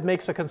default, it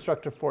makes a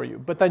constructor for you,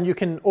 but then you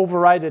can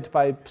override it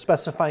by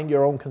specifying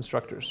your own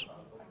constructors.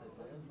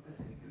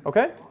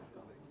 Okay?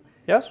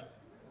 Yes?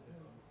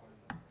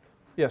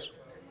 Yes.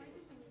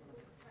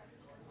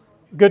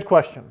 Good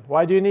question.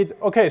 Why do you need?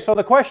 Okay, so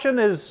the question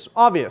is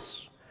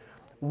obvious.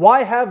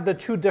 Why have the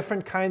two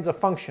different kinds of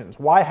functions?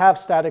 Why have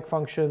static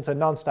functions and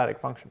non-static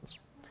functions?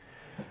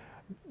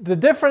 The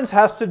difference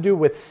has to do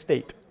with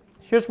state.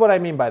 Here's what I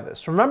mean by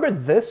this. Remember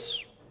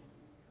this?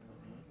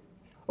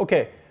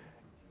 Okay,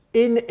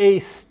 In a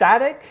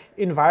static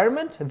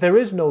environment, there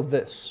is no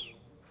this,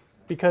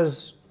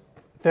 because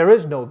there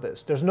is no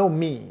this. There's no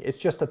me. It's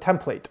just a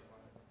template.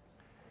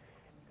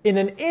 In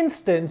an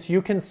instance,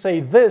 you can say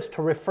this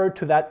to refer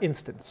to that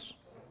instance.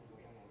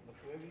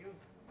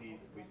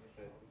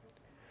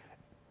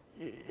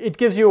 It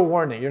gives you a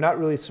warning. You're not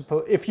really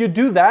supposed. If you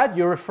do that,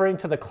 you're referring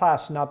to the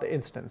class, not the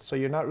instance. So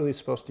you're not really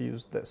supposed to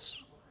use this.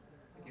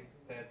 If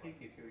it's static,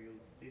 if you use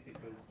this, it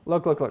will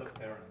Look.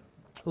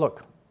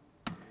 Look.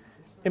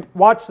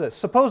 Watch this.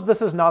 Suppose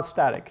this is not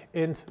static,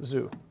 int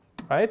zoo,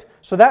 right?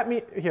 So that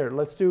means, here,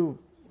 let's do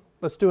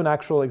an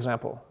actual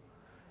example.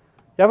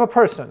 You have a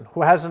person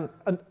who has an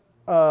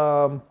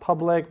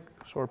public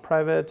or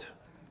private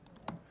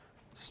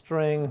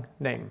string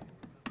name.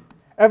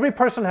 Every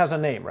person has a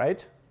name,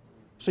 right?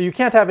 So you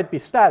can't have it be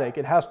static.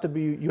 It has to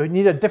be, you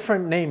need a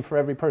different name for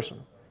every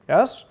person,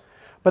 yes?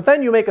 But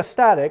then you make a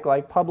static,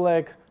 like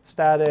public,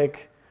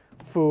 static,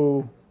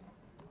 foo.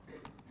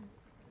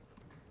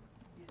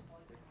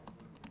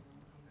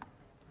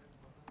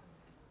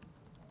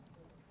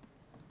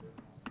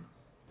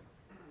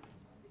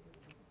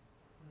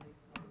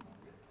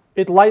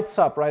 It lights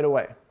up right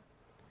away.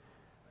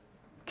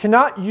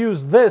 Cannot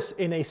use this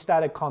in a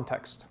static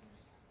context.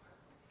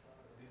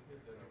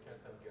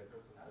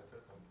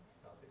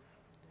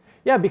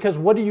 Yeah, because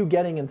what are you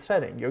getting in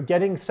setting? You're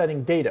getting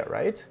setting data,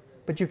 right?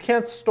 But you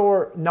can't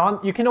store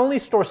you can only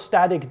store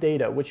static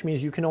data, which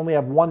means you can only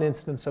have one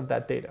instance of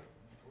that data.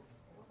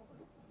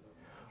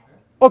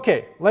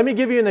 Okay, let me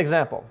give you an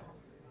example.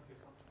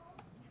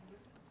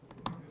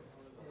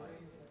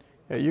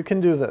 Yeah, you can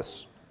do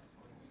this.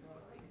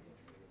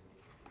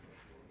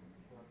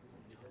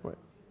 Wait.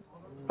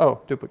 Oh,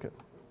 duplicate.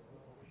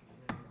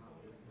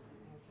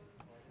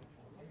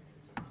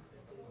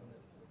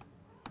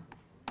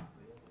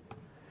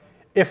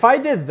 If I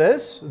did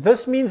this,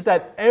 this means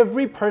that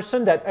every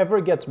person that ever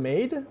gets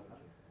made,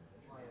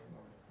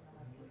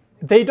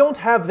 they don't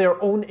have their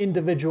own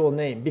individual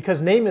name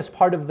because name is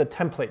part of the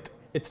template.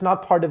 It's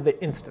not part of the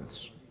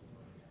instance.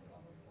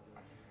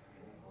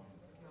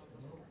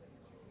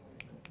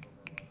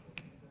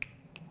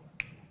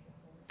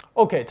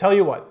 Okay, tell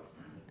you what.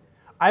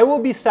 I will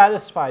be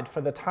satisfied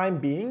for the time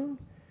being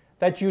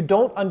that you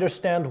don't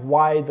understand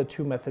why the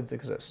two methods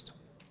exist.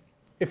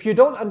 If you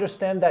don't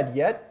understand that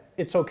yet,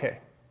 it's okay.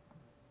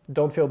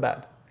 Don't feel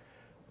bad.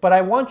 But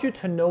I want you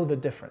to know the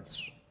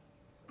difference.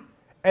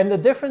 And the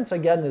difference,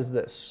 again, is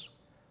this.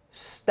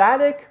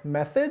 Static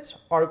methods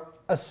are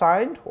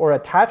assigned or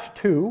attached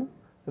to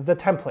the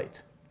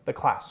template, the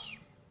class.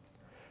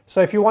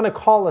 So if you want to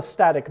call a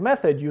static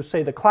method, you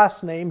say the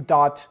class name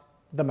dot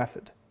the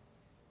method,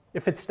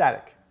 if it's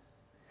static.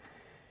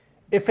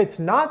 If it's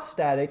not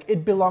static,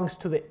 it belongs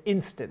to the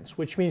instance,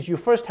 which means you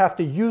first have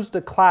to use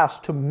the class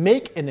to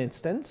make an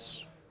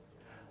instance,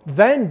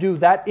 then do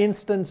that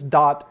instance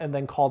dot and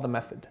then call the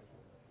method.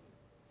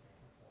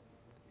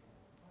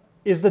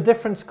 Is the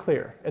difference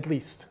clear, at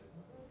least?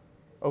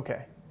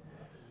 Okay.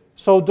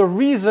 So the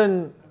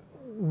reason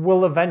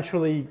we'll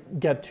eventually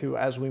get to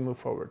as we move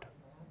forward.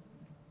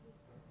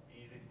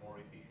 Is it more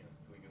efficient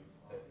to use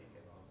static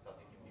and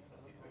non-static in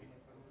different situations?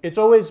 It's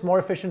always more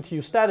efficient to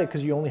use static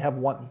because you only have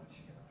one,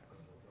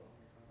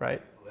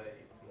 right?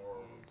 It's more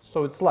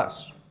So it's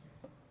less.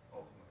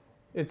 optimal.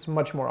 It's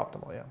much more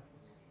optimal, yeah.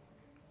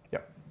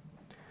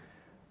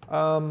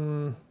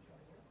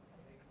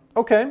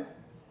 Okay.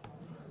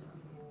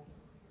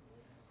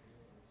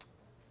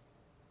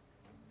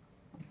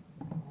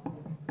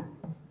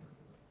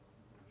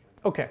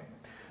 Okay.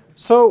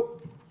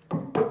 So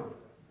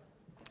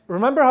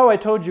remember how I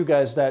told you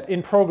guys that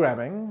in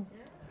programming,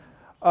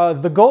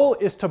 the goal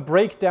is to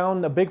break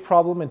down a big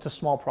problem into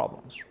small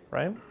problems,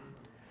 right?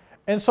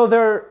 And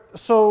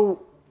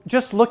so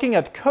just looking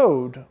at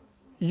code,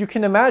 you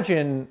can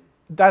imagine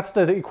that's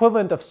the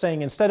equivalent of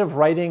saying instead of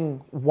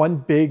writing one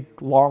big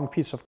long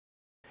piece of code,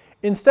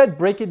 instead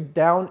break it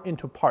down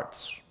into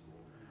parts.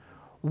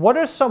 What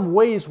are some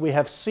ways we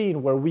have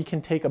seen where we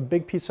can take a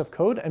big piece of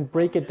code and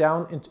break it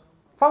down into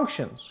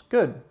functions?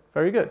 Good,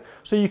 very good.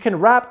 So you can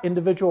wrap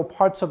individual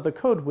parts of the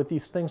code with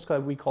these things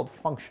that we call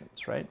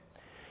functions, right?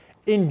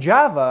 In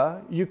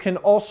Java, you can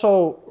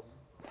also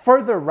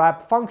further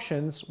wrap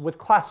functions with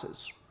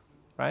classes,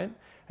 right?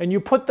 And you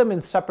put them in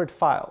separate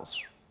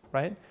files,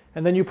 right?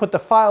 And then you put the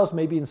files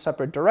maybe in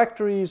separate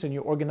directories and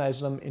you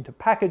organize them into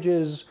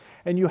packages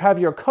and you have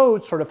your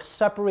code sort of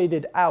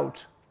separated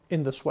out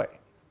in this way.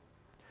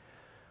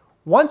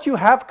 Once you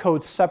have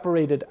code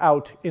separated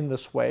out in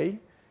this way,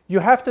 you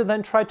have to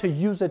then try to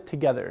use it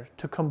together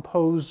to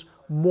compose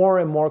more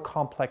and more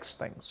complex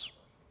things.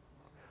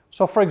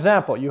 So for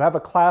example, you have a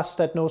class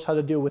that knows how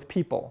to deal with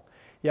people.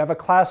 You have a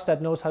class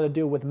that knows how to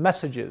deal with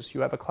messages.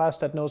 You have a class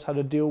that knows how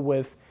to deal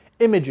with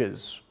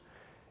images.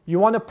 You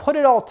want to put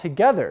it all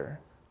together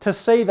to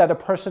say that a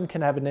person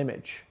can have an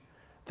image,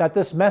 that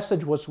this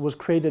message was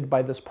created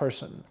by this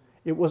person,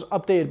 it was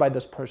updated by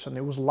this person,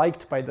 it was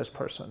liked by this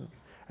person.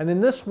 And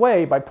in this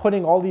way, by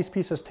putting all these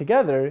pieces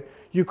together,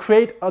 you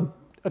create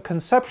a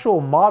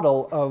conceptual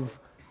model of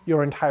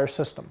your entire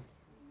system.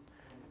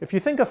 If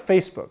you think of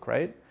Facebook,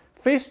 right?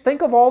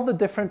 Think of all the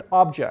different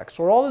objects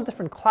or all the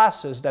different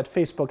classes that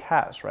Facebook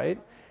has, right?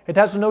 It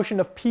has a notion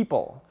of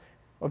people,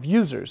 of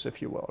users,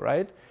 if you will,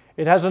 right?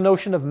 It has a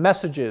notion of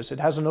messages. It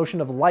has a notion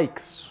of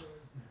likes,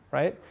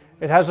 right?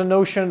 It has a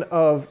notion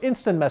of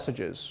instant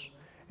messages.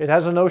 It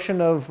has a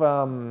notion of,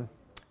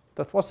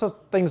 what's the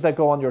things that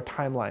go on your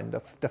timeline,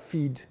 the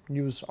feed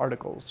news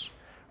articles,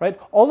 right?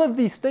 All of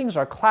these things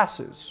are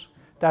classes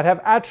that have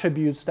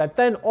attributes that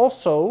then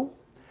also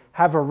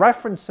have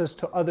references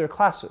to other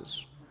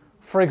classes.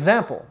 For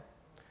example,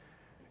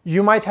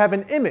 you might have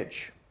an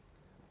image,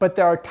 but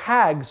there are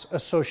tags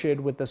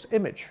associated with this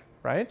image,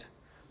 right?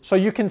 So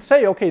you can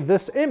say, okay,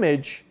 this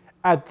image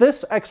at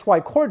this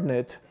XY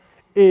coordinate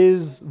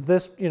is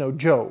this,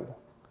 Joe.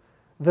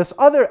 This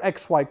other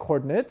XY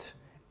coordinate,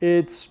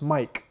 it's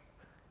Mike.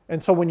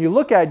 And so when you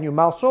look at it and you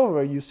mouse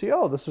over, you see,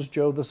 oh, this is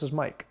Joe, this is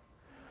Mike.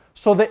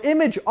 So the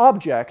image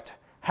object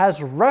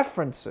has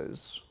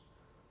references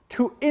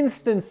to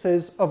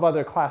instances of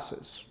other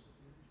classes.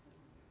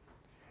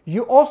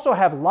 You also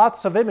have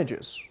lots of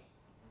images,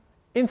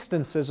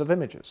 instances of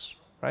images,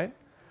 right?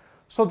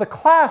 So the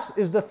class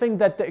is the thing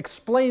that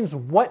explains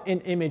what an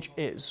image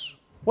is.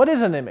 What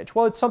is an image?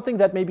 Well, it's something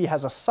that maybe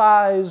has a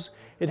size,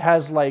 it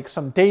has like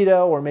some data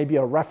or maybe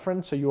a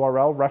reference, a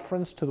URL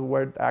reference to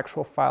where the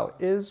actual file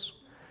is.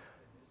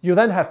 You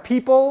then have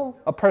people.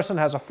 A person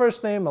has a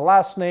first name, a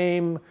last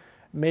name,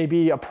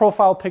 maybe a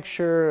profile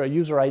picture, a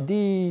user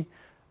ID,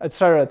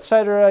 etc.,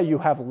 etc. You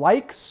have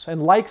likes,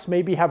 and likes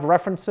maybe have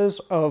references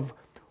of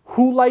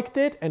who liked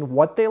it and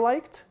what they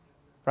liked,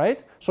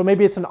 right? So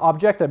maybe it's an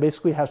object that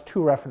basically has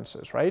two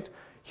references, right?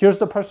 Here's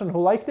the person who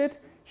liked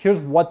it, here's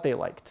what they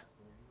liked,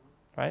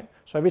 right?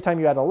 So every time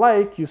you add a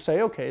like, you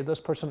say, okay, this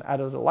person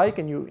added a like,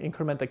 and you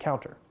increment the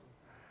counter.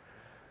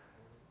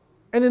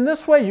 And in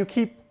this way, you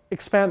keep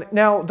expanding.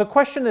 Now, the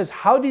question is,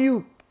 how do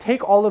you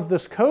take all of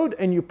this code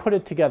and you put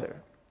it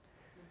together?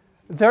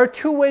 There are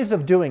two ways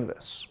of doing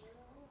this.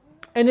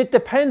 And it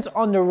depends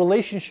on the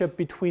relationship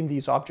between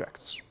these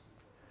objects.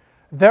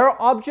 There are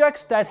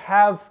objects that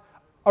have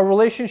a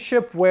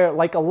relationship where,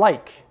 like a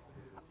like,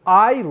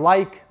 I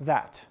like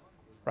that,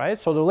 right?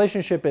 So the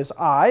relationship is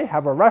I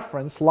have a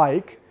reference,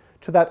 like,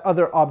 to that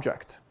other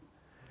object.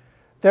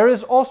 There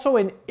is also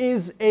an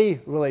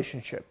is-a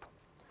relationship.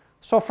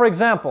 So for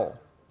example,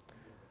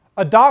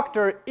 a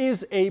doctor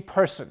is a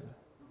person,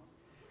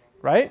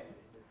 right?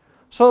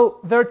 So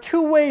there are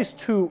two ways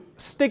to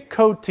stick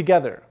code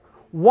together.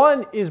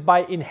 One is by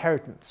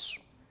inheritance.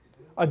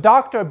 A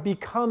doctor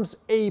becomes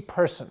a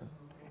person.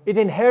 It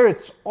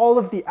inherits all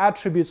of the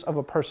attributes of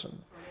a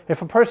person.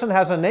 If a person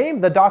has a name,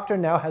 the doctor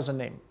now has a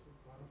name.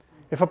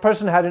 If a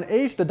person had an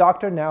age, the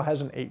doctor now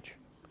has an age.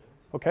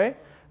 Okay?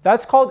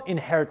 That's called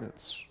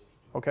inheritance.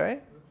 Okay?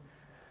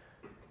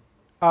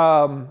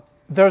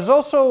 There's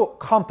also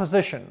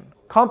composition.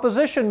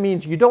 Composition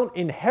means you don't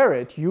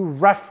inherit, you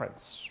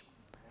reference.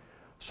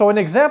 So an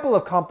example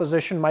of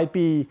composition might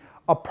be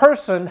a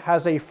person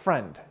has a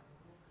friend.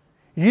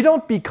 You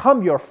don't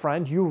become your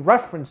friend, you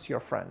reference your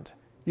friend.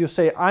 You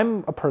say,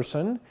 I'm a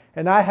person,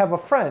 and I have a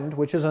friend,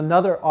 which is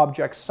another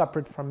object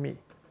separate from me.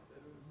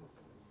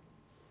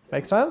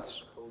 Make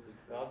sense?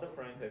 Now the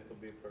friend has to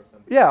be a person.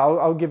 Yeah,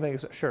 I'll give an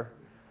example. Sure.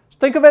 So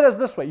think of it as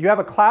this way. You have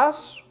a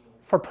class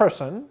for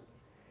person.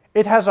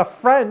 It has a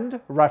friend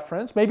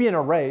reference, maybe an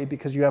array,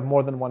 because you have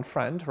more than one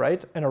friend,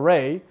 right? An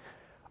array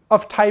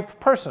of type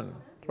person,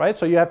 right?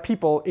 So you have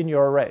people in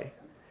your array.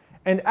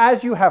 And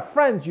as you have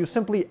friends, you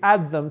simply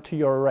add them to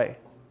your array.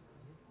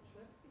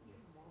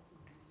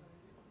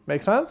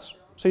 Make sense?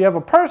 So you have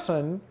a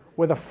person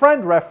with a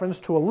friend reference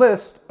to a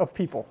list of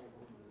people.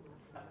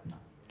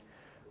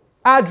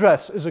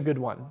 Address is a good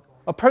one.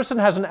 A person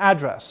has an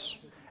address.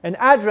 An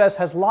address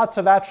has lots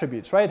of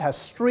attributes, right? It has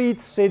street,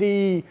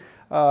 city,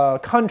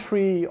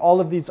 country,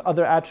 all of these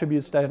other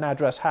attributes that an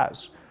address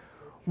has.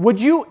 Would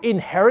you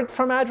inherit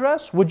from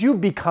address? Would you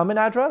become an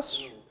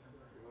address?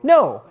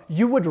 No,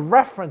 you would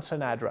reference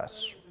an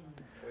address.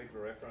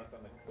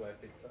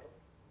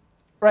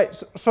 Right,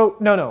 so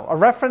no. A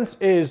reference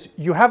is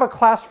you have a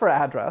class for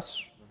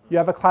address, you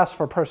have a class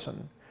for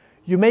person.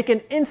 You make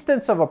an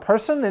instance of a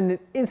person and an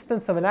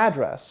instance of an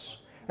address,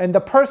 and the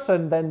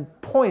person then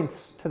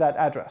points to that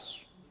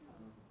address.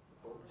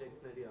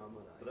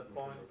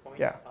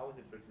 Yeah.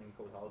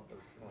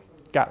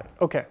 Got it,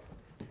 okay.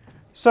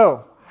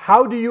 So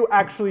how do you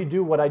actually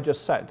do what I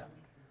just said?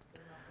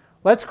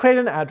 Let's create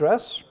an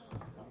address,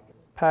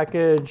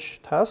 package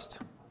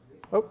test,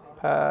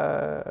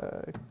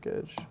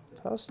 package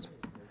test.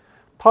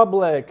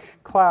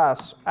 Public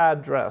class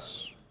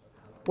address.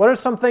 What are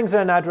some things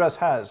that an address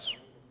has?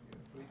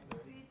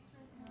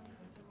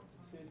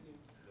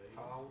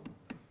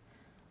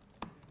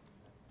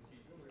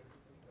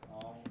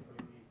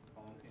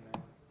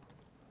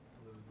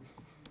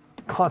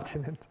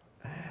 Continent.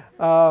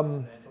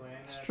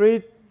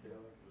 Street,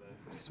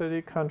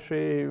 city,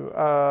 country,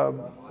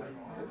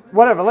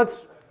 whatever.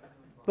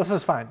 This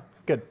is fine.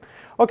 Good.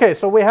 Okay,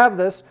 so we have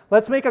this.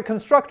 Let's make a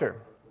constructor.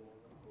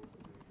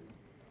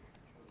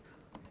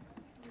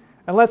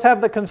 And let's have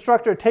the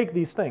constructor take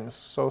these things.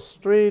 So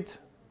street,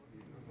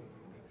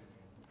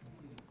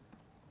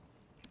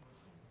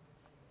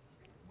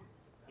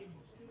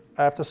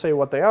 I have to say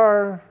what they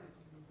are.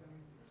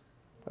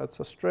 That's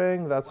a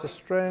string, that's a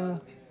string.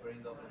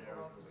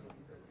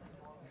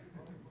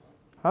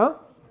 Huh?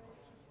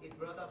 It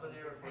brought up an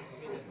error for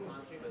state and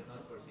country, but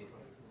not for city.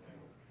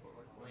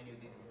 When you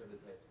didn't have the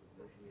types.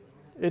 That's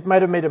weird. It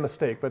might have made a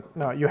mistake, but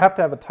no, you have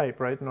to have a type,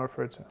 right, in order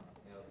for it to.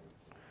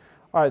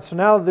 All right, so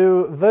now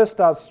do this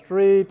dot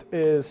street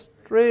is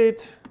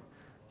street,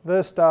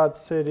 this dot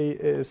city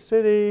is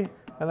city,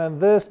 and then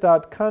this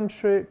dot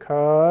country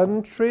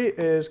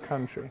is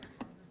country.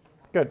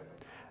 Good.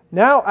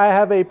 Now I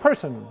have a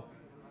person.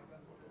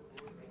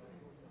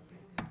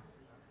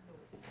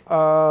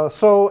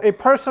 So a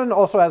person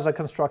also has a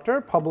constructor,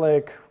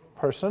 public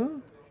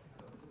person.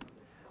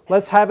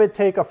 Let's have it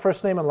take a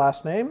first name and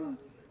last name.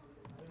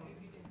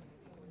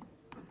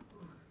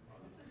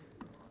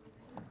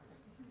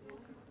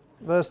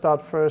 This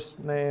dot first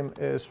name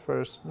is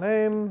first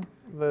name.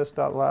 This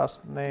dot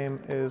last name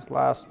is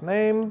last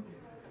name.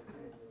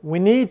 We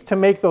need to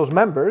make those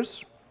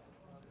members.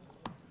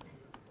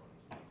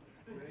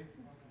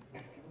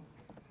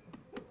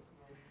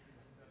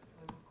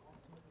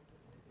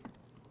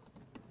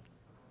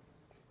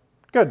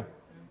 Good.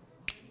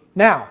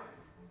 Now,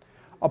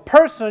 a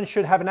person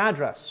should have an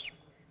address.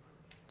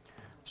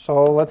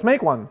 So let's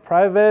make one.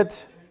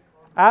 Private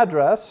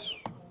address,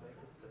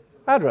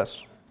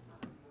 address.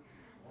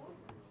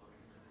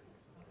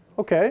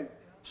 Okay,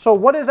 so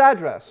what is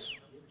address?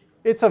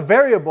 It's a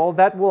variable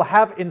that will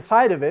have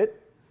inside of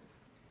it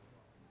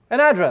an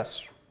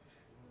address,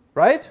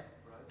 right?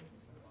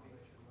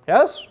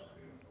 Yes?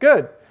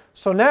 Good.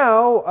 So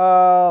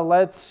now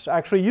let's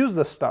actually use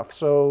this stuff.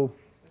 So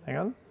hang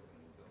on.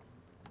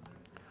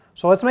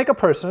 So let's make a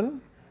person.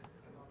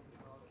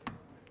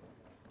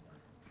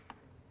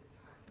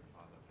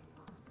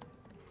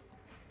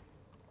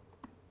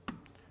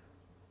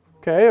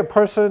 Okay, a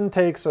person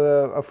takes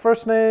a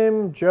first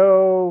name,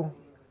 Joe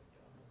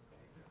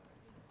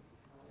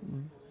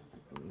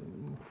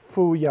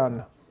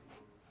Fuyan.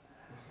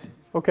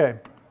 Okay,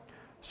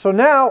 so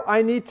now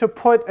I need to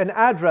put an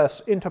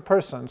address into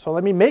person. So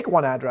let me make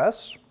one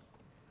address.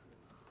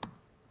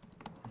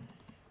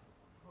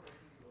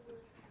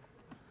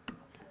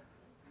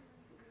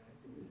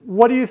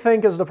 What do you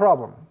think is the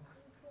problem?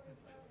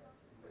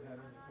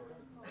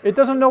 It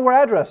doesn't know where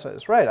address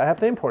is, right? I have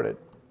to import it.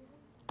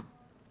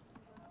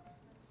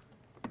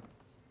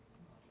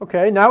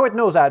 Okay, now it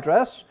knows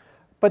address,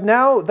 but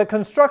now the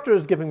constructor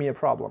is giving me a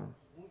problem.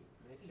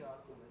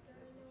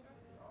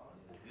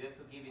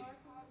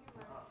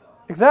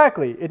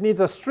 Exactly. It needs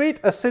a street,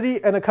 a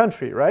city, and a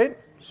country, right?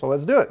 So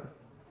let's do it.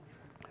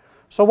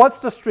 So what's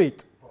the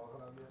street?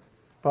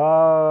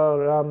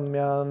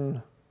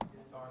 Paramyan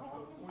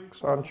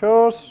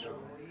Sanchos.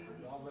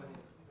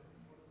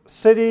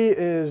 City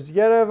is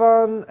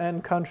Yerevan,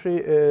 and country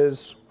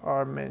is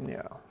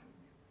Armenia.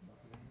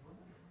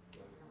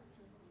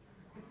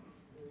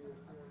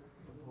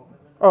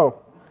 Oh,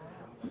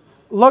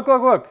 look.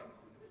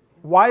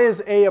 Why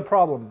is A a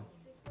problem?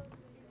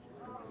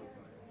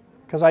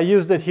 Because I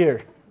used it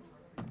here.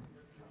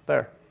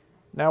 There.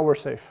 Now we're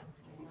safe.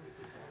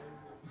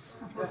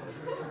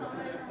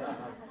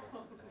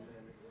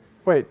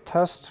 Wait,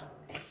 test.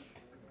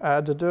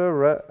 Add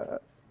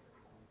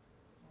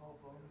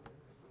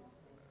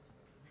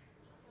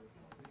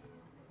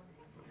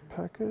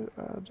packet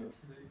add.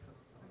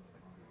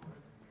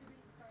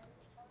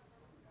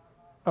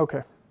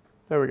 Okay,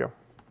 there we go.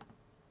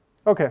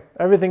 Okay,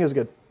 everything is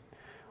good.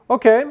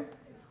 Okay,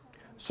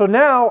 so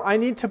now I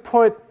need to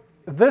put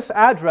this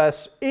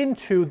address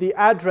into the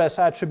address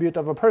attribute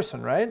of a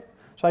person, right?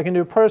 So I can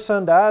do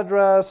person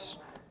address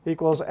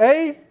equals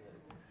A.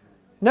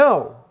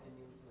 No.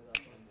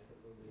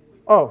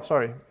 Oh,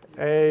 sorry.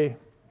 P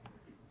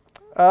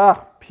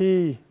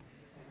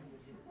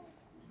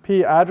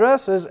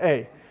address is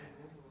A.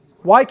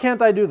 Why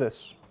can't I do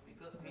this?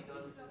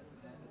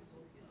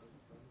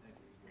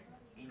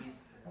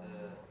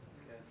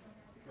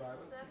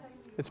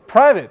 It's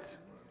private.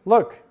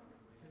 Look.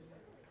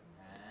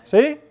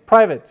 See?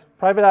 Private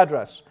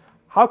address.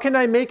 How can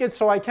I make it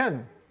so I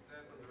can?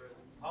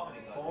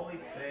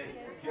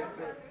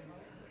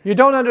 You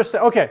don't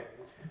understand. Okay.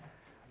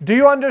 Do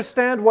you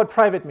understand what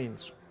private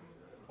means?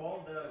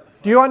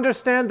 Do you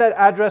understand that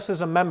address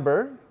is a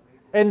member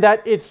and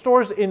that it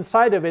stores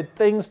inside of it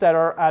things that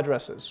are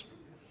addresses?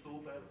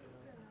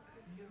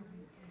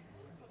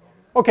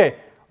 Okay.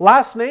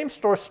 Last name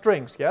stores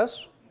strings,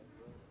 yes?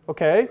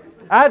 Okay.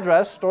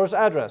 Address stores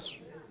address.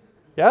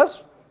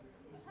 Yes?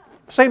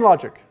 Same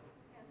logic.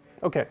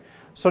 Okay.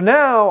 So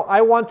now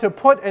I want to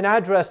put an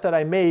address that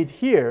I made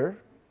here.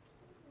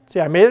 See,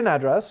 I made an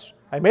address,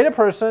 I made a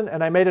person,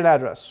 and I made an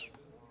address.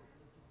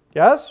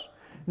 Yes?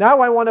 Now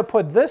I want to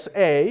put this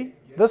A,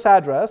 this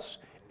address,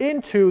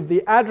 into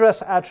the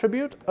address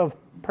attribute of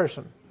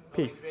person,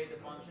 P.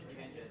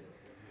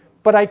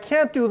 But I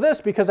can't do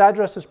this because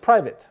address is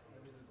private.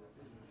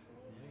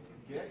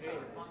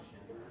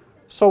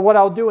 So what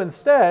I'll do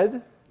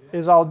instead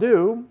is I'll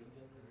do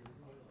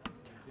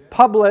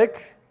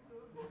public.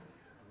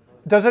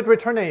 Does it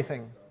return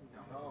anything?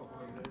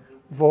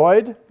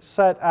 Void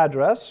set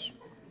address.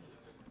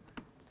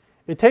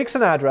 It takes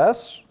an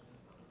address,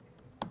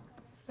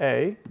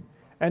 A,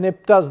 and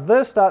it does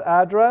this dot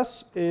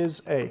address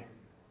is A.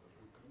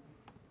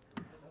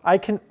 I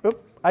can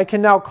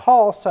now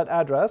call set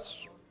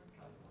address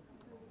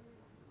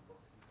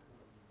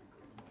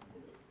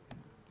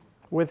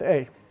with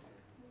A.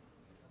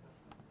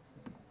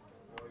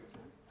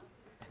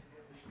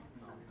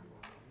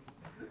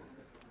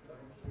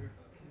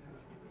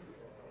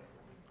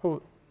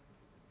 Who?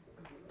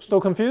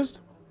 Still confused?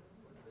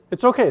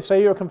 It's okay,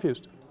 say you're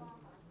confused.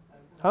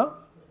 Huh?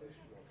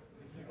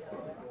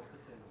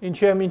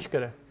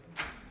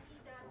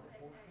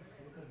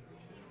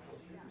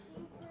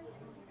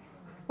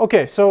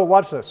 Okay, so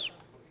watch this.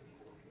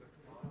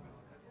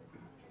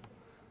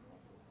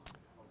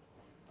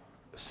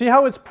 See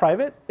how it's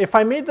private? If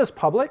I made this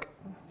public,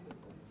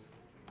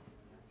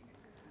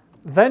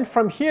 then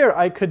from here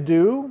I could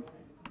do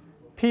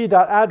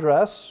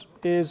p.address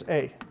is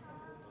A.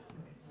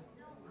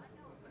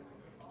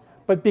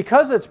 But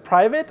because it's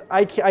private,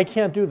 I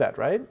can't do that,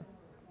 right?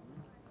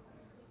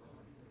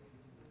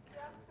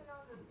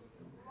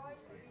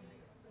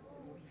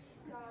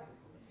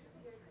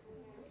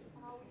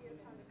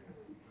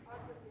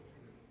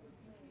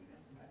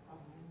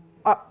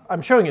 I'm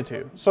showing it to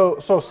you.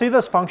 So see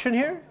this function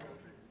here?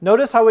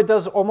 Notice how it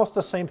does almost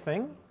the same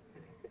thing.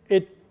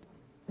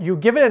 You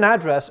give it an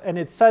address, and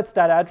it sets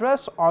that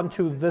address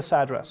onto this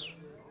address.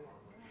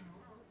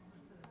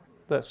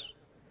 This.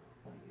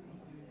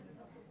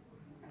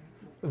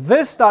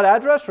 This dot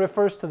address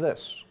refers to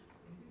this.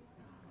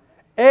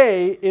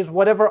 A is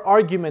whatever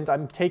argument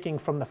I'm taking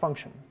from the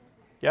function.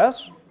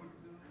 Yes?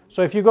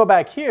 So if you go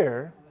back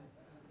here,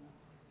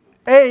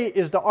 A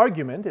is the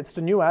argument, it's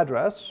the new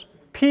address.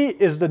 P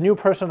is the new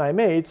person I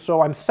made,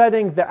 so I'm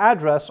setting the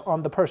address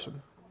on the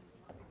person.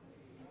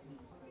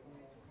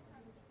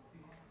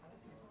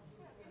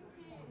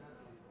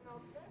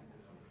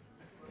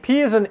 P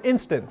is an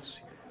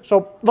instance.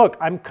 So look,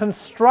 I'm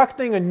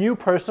constructing a new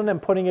person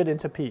and putting it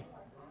into P.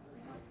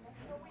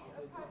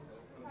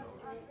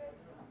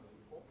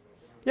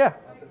 Yeah.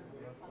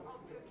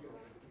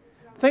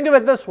 Think of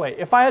it this way.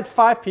 If I had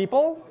 5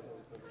 people,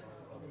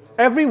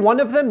 every one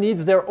of them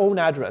needs their own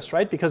address,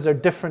 right? Because they're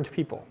different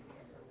people.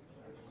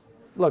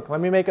 Look,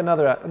 let me make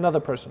another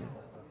person.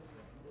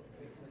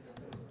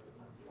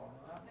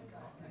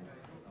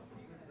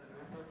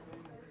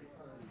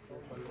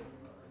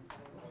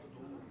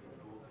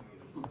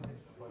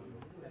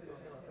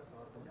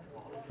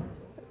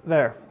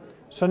 There.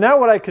 So now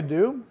what I could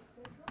do,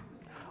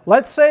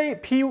 let's say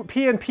P and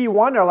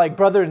P1 are like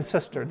brother and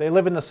sister. They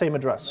live in the same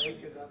address.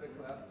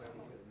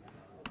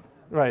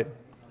 Right.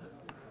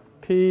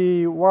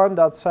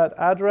 P1.set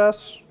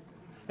address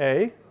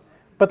A.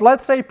 But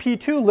let's say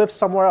P2 lives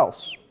somewhere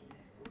else.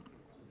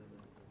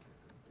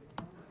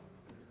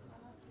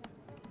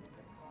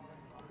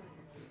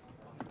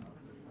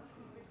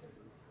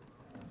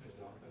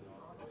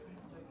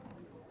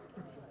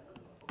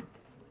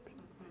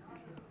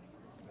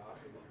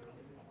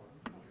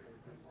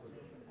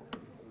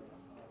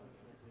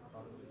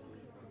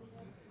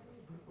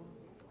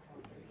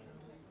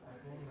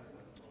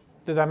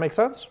 Did that make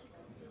sense?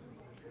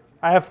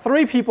 I have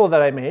 3 people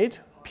that I made,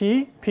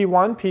 P,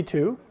 P1,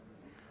 P2.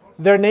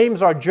 Their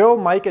names are Joe,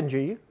 Mike, and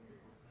G.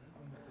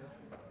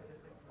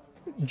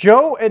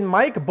 Joe and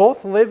Mike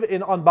both live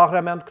on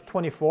Bahramand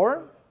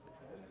 24,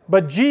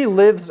 but G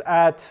lives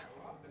at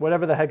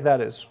whatever the heck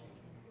that is.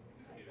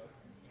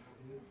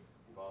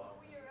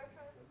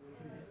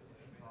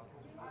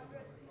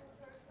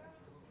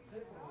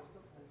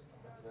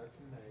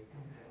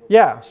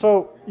 Yeah,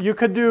 so you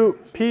could do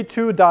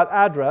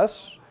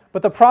p2.address,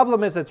 but the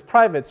problem is it's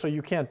private, so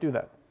you can't do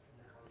that.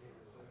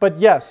 But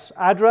yes,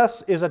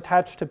 address is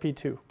attached to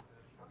P2.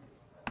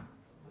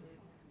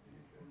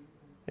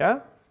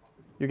 Yeah?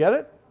 You get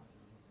it?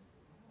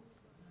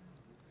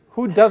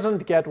 Who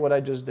doesn't get what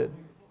I just did?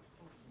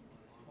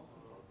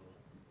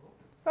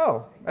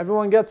 Oh,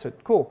 everyone gets it.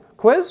 Cool.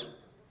 Quiz?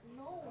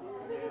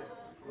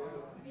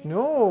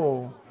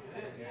 No.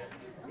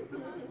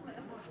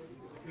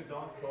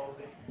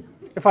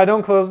 If I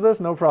don't close this,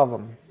 no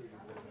problem.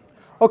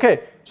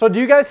 Okay, so do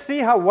you guys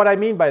see what I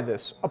mean by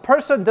this? A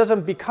person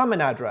doesn't become an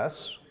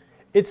address.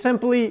 It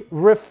simply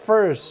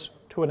refers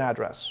to an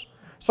address.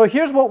 So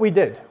here's what we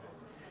did.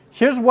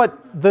 Here's what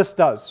this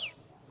does.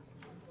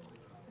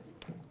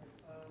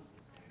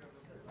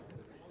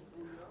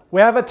 We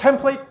have a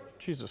template.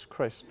 Jesus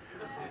Christ.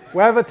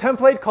 We have a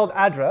template called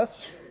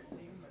address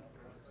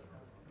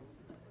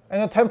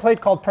and a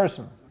template called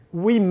person.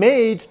 We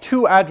made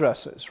 2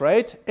 addresses,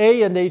 right?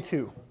 A and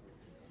A2.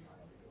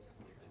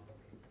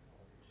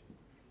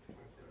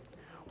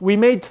 We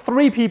made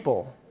 3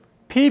 people,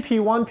 P,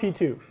 P1,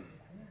 P2.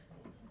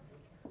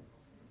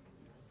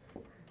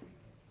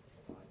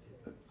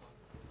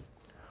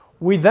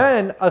 We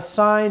then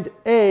assigned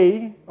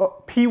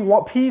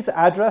P's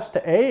address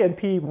to A and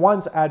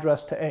P1's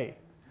address to A.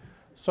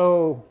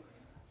 So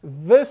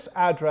this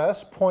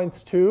address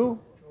points to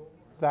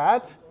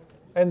that,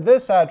 and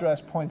this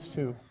address points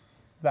to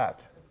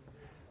that.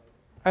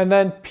 And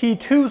then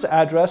P2's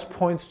address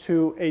points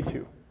to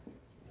A2.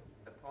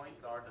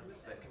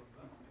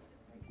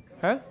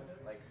 Huh?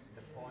 Like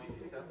the point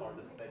itself or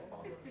the set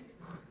function?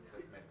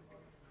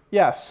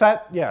 Yeah,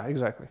 set, yeah,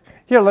 exactly.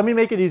 Here, let me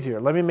make it easier.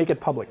 Let me make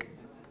it public.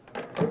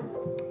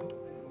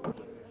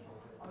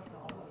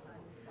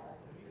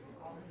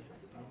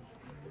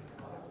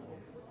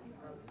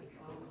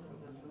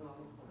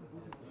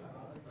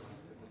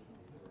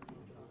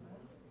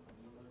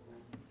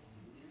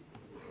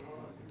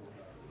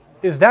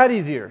 Is that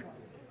easier?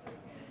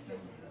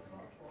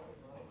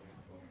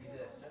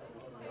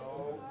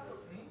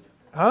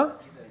 Huh?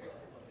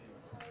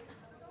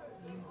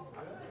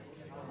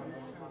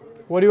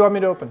 What do you want me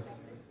to open?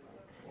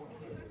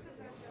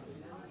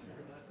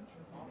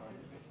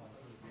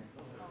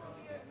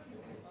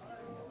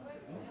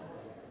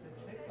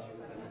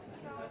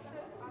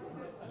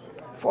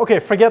 Okay,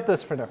 forget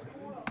this for now.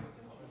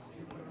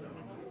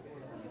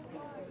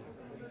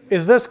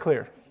 Is this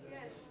clear?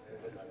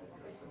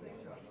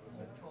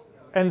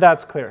 And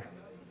that's clear.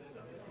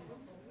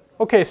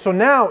 Okay, so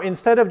now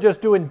instead of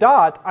just doing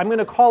dot, I'm going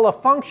to call a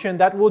function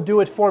that will do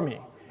it for me.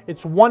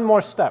 It's one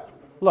more step.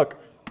 Look,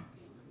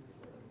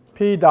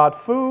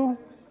 p.foo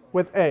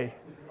with a.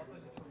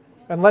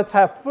 And let's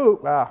have foo,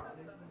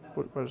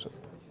 what is it?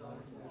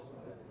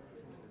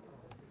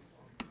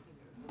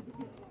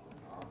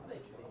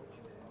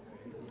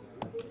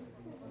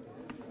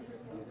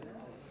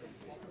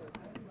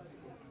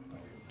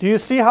 Do you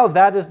see how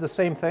that is the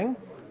same thing?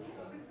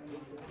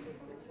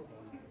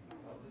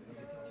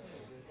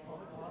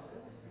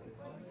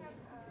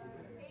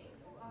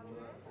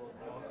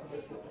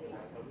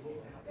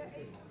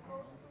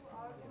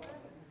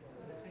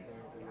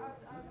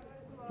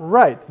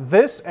 Right,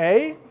 this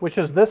A, which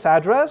is this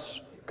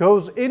address,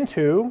 goes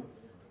into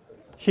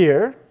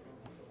here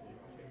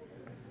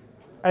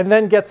and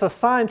then gets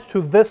assigned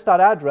to this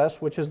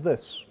 .address, which is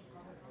this,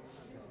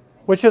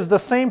 which is the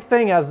same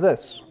thing as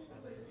this.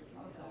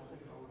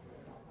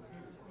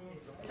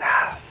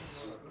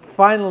 Yes,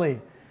 finally.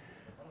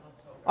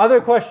 Other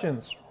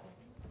questions?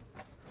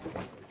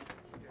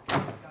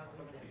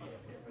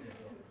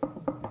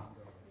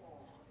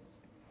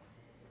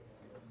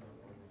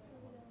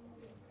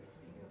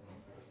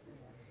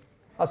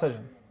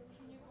 Asajan.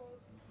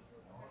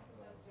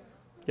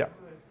 Yeah.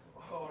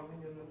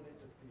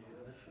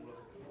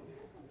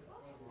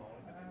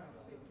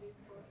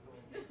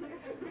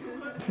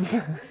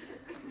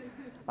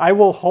 I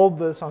will hold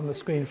this on the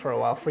screen for a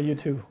while for you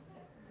to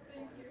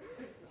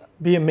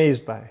be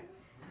amazed by. Do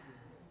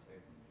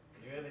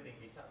you have anything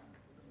GitHub?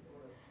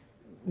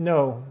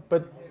 No,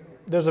 but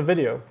there's a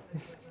video.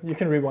 You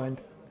can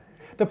rewind.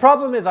 The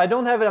problem is I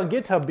don't have it on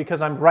GitHub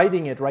because I'm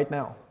writing it right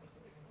now.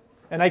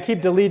 And I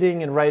keep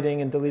deleting and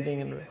writing and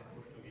deleting and writing.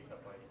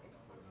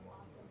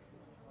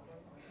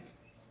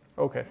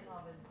 Okay.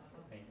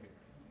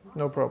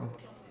 No problem.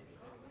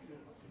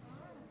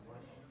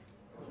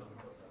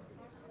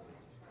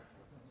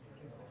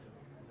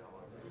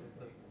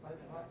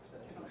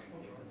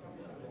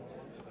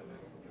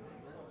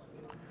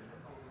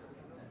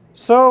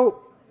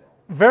 So,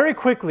 very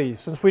quickly,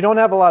 since we don't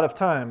have a lot of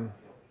time,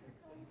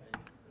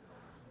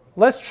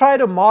 let's try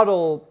to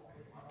model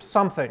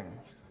something.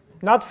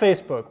 Not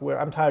Facebook, where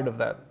I'm tired of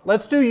that.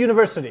 Let's do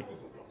university.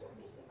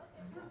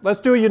 Let's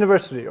do a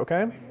university,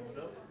 okay?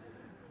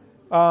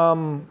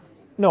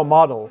 No,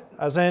 model,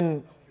 as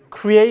in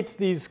create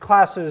these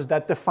classes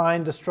that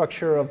define the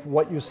structure of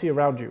what you see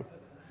around you.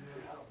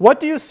 What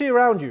do you see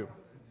around you?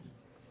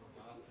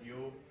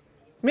 You.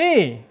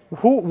 Me.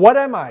 What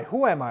am I?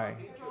 Who am I?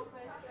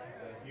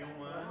 Human.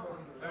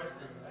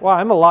 Well,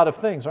 I'm a lot of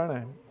things, aren't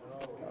I?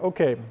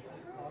 Okay.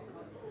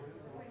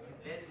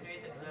 Let's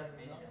create a class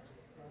mission.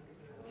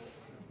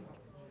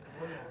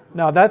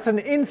 Now, that's an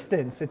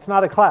instance. It's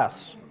not a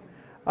class.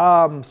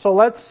 So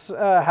let's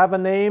have a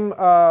name.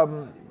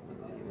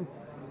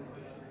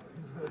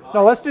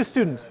 No, let's do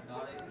student.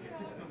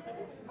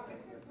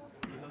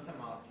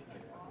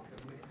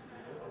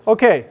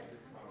 Okay.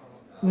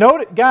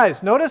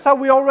 Guys, notice how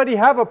we already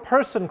have a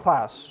person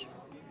class.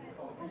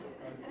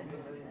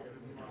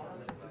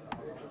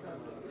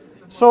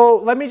 So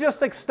let me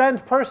just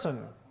extend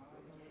person.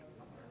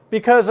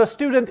 Because a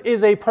student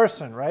is a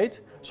person, right?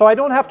 So I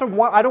don't have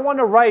to. I don't want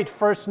to write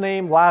first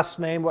name, last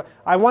name.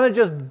 I want to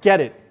just get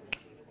it.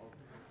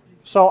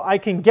 So I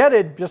can get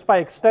it just by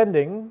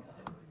extending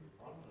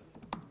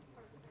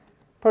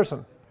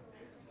person.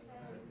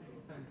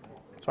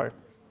 Sorry.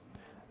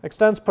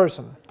 Extends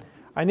person.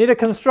 I need a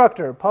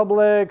constructor,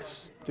 public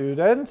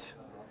student,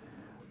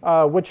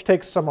 which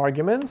takes some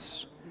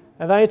arguments.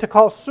 And then I need to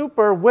call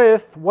super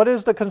with what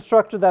is the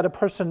constructor that a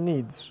person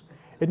needs.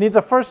 It needs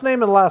a first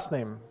name and last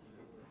name.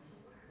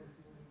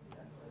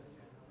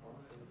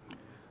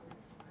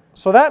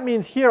 So that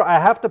means here I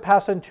have to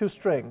pass in two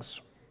strings.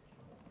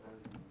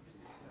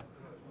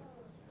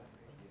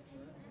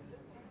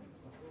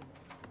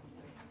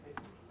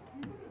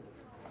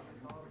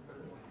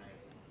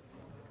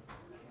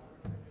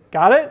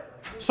 Got it?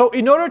 So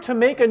in order to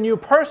make a new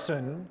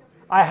person,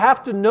 I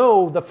have to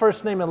know the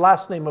first name and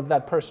last name of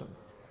that person.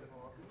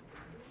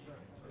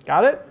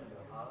 Got it?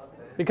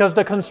 Because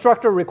the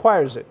constructor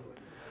requires it.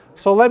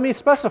 So let me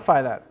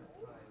specify that.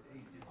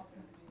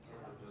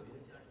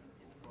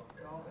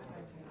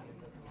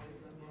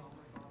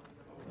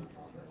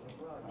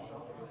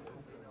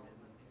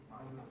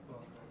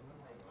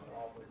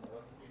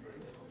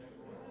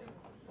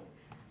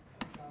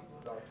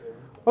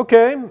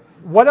 Okay,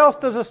 what else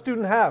does a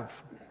student have?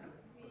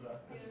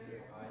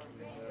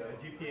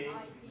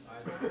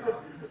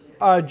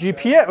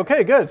 GPA,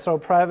 okay, good. So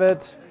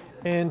private,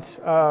 int,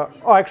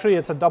 oh, actually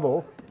it's a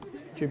double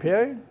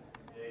GPA.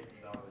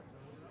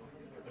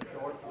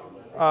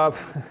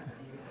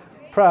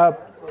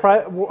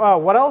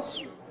 What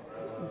else?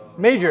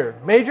 Major.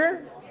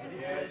 Major?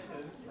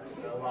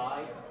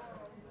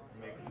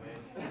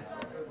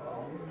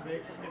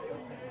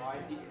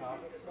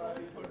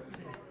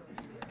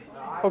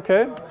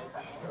 Okay.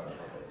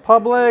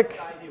 Public,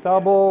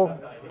 double,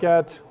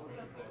 get.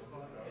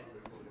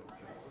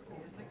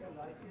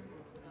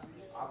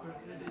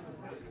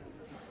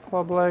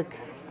 Public.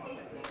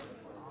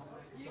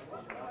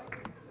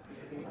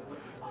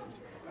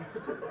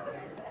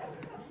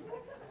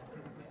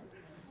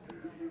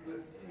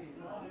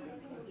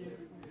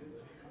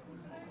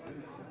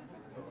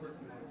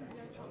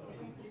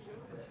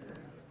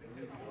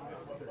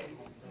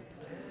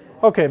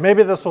 Okay,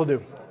 maybe this will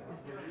do.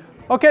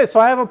 Okay, so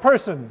I have a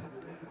person.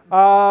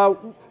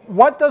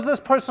 What does this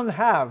person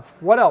have?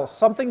 What else?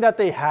 Something that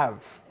they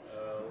have.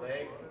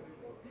 Legs.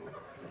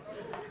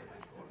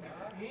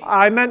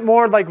 I meant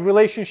more like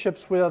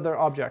relationships with other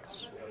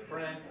objects.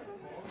 Friends.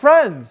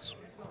 Friends.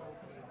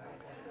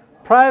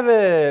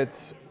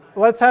 Private.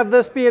 Let's have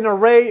this be an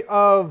array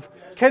of,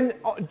 can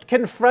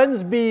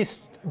friends be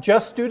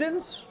just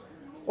students?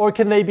 Or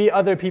can they be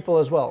other people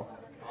as well?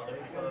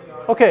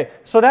 Okay,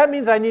 so that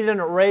means I need an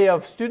array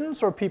of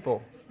students or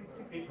people?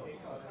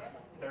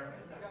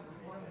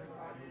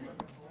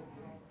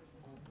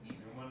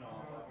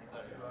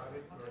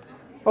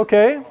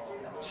 Okay,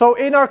 so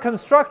in our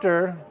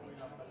constructor,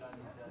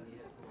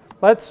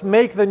 let's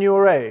make the new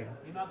array.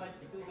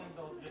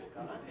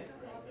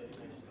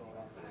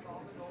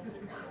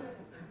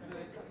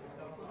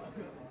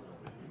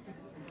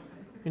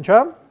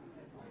 اینجا؟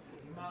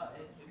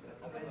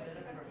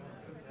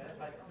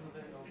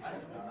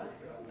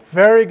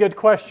 Very good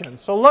question.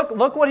 So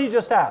look what he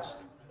just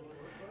asked.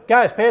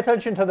 Guys, pay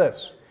attention to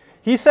this.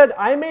 He said,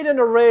 I made an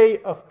array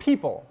of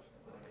people.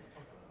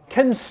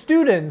 Can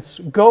students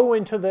go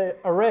into the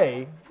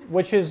array,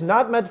 which is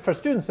not meant for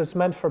students, it's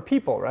meant for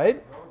people,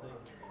 right?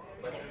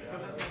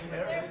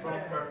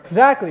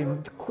 Exactly.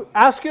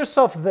 Ask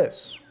yourself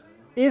this.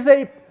 Is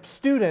a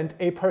student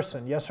a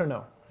person, yes or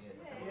no?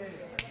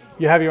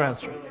 You have your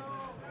answer.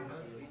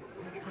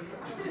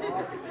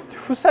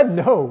 Who said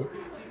no?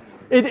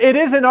 It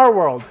is in our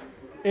world.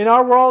 In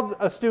our world,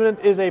 a student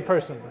is a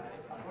person.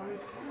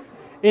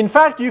 In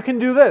fact, you can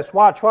do this.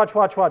 Watch.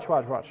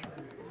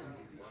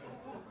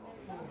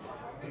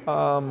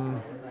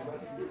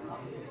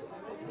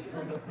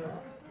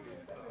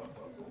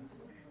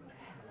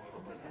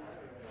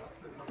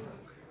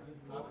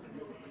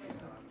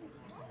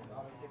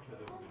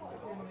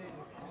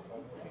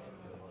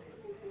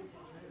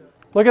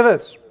 Look at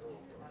this.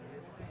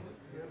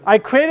 I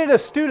created a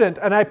student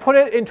and I put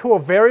it into a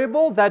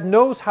variable that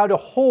knows how to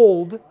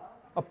hold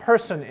a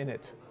person in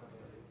it.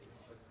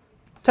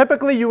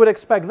 Typically, you would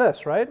expect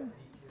this, right?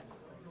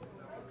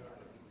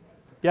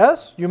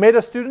 Yes? You made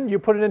a student, you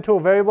put it into a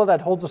variable that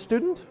holds a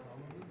student.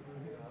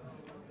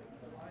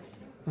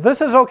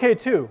 This is okay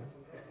too.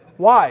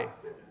 Why?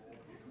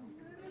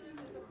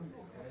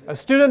 A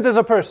student is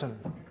a person.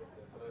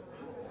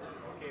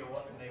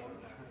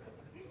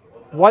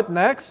 What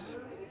next?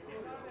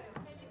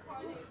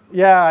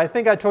 Yeah, I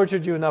think I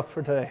tortured you enough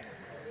for today.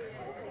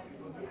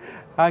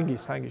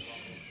 Hangis.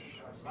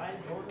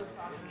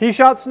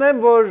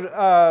 Հիշացնեմ,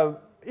 որ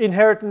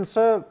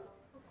inheritance-ը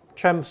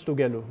չեմ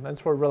ստուգելու,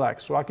 հենց որ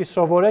relax, ուղղակի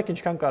սովորեք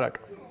ինչքան կարաք։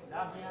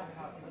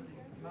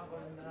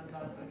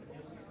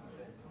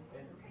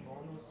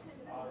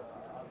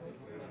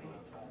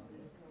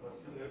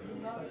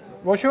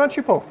 Ոչ մի բան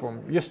չի փոխվում.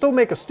 You still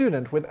make a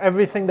student with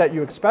everything that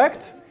you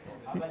expect.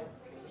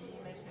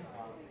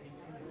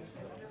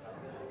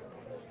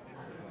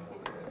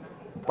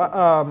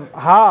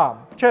 Հա,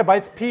 չէ,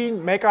 բայց P-ն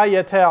մեկա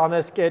եթե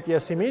անես կետ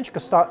եսի ինչ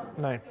կստա,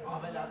 նայ։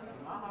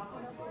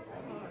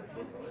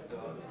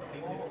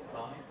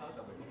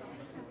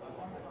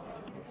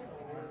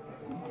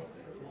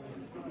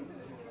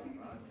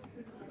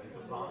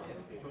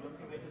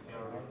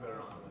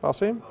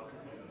 Ասի։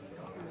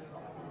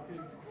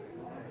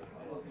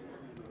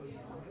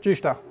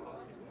 Ճիշտ է։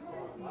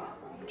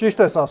 Ճիշտ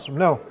ես ասում,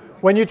 no.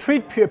 When you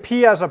treat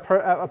P as a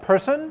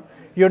person,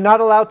 you're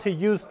not allowed to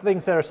use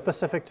things that are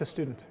specific to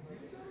student.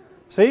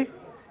 See?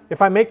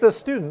 If I make this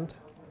student,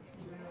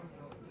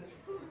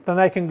 then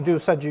I can do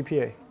set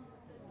GPA.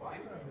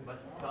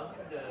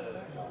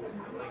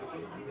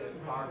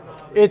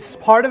 It's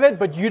part of it,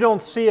 but you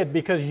don't see it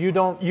because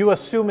you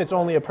assume it's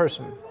only a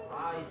person.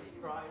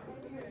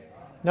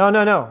 No,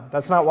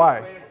 that's not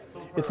why.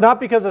 It's not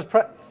because it's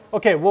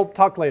okay, we'll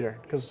talk later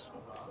because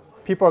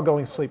people are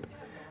going to sleep.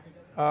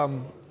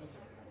 Pause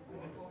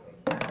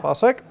a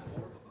sec.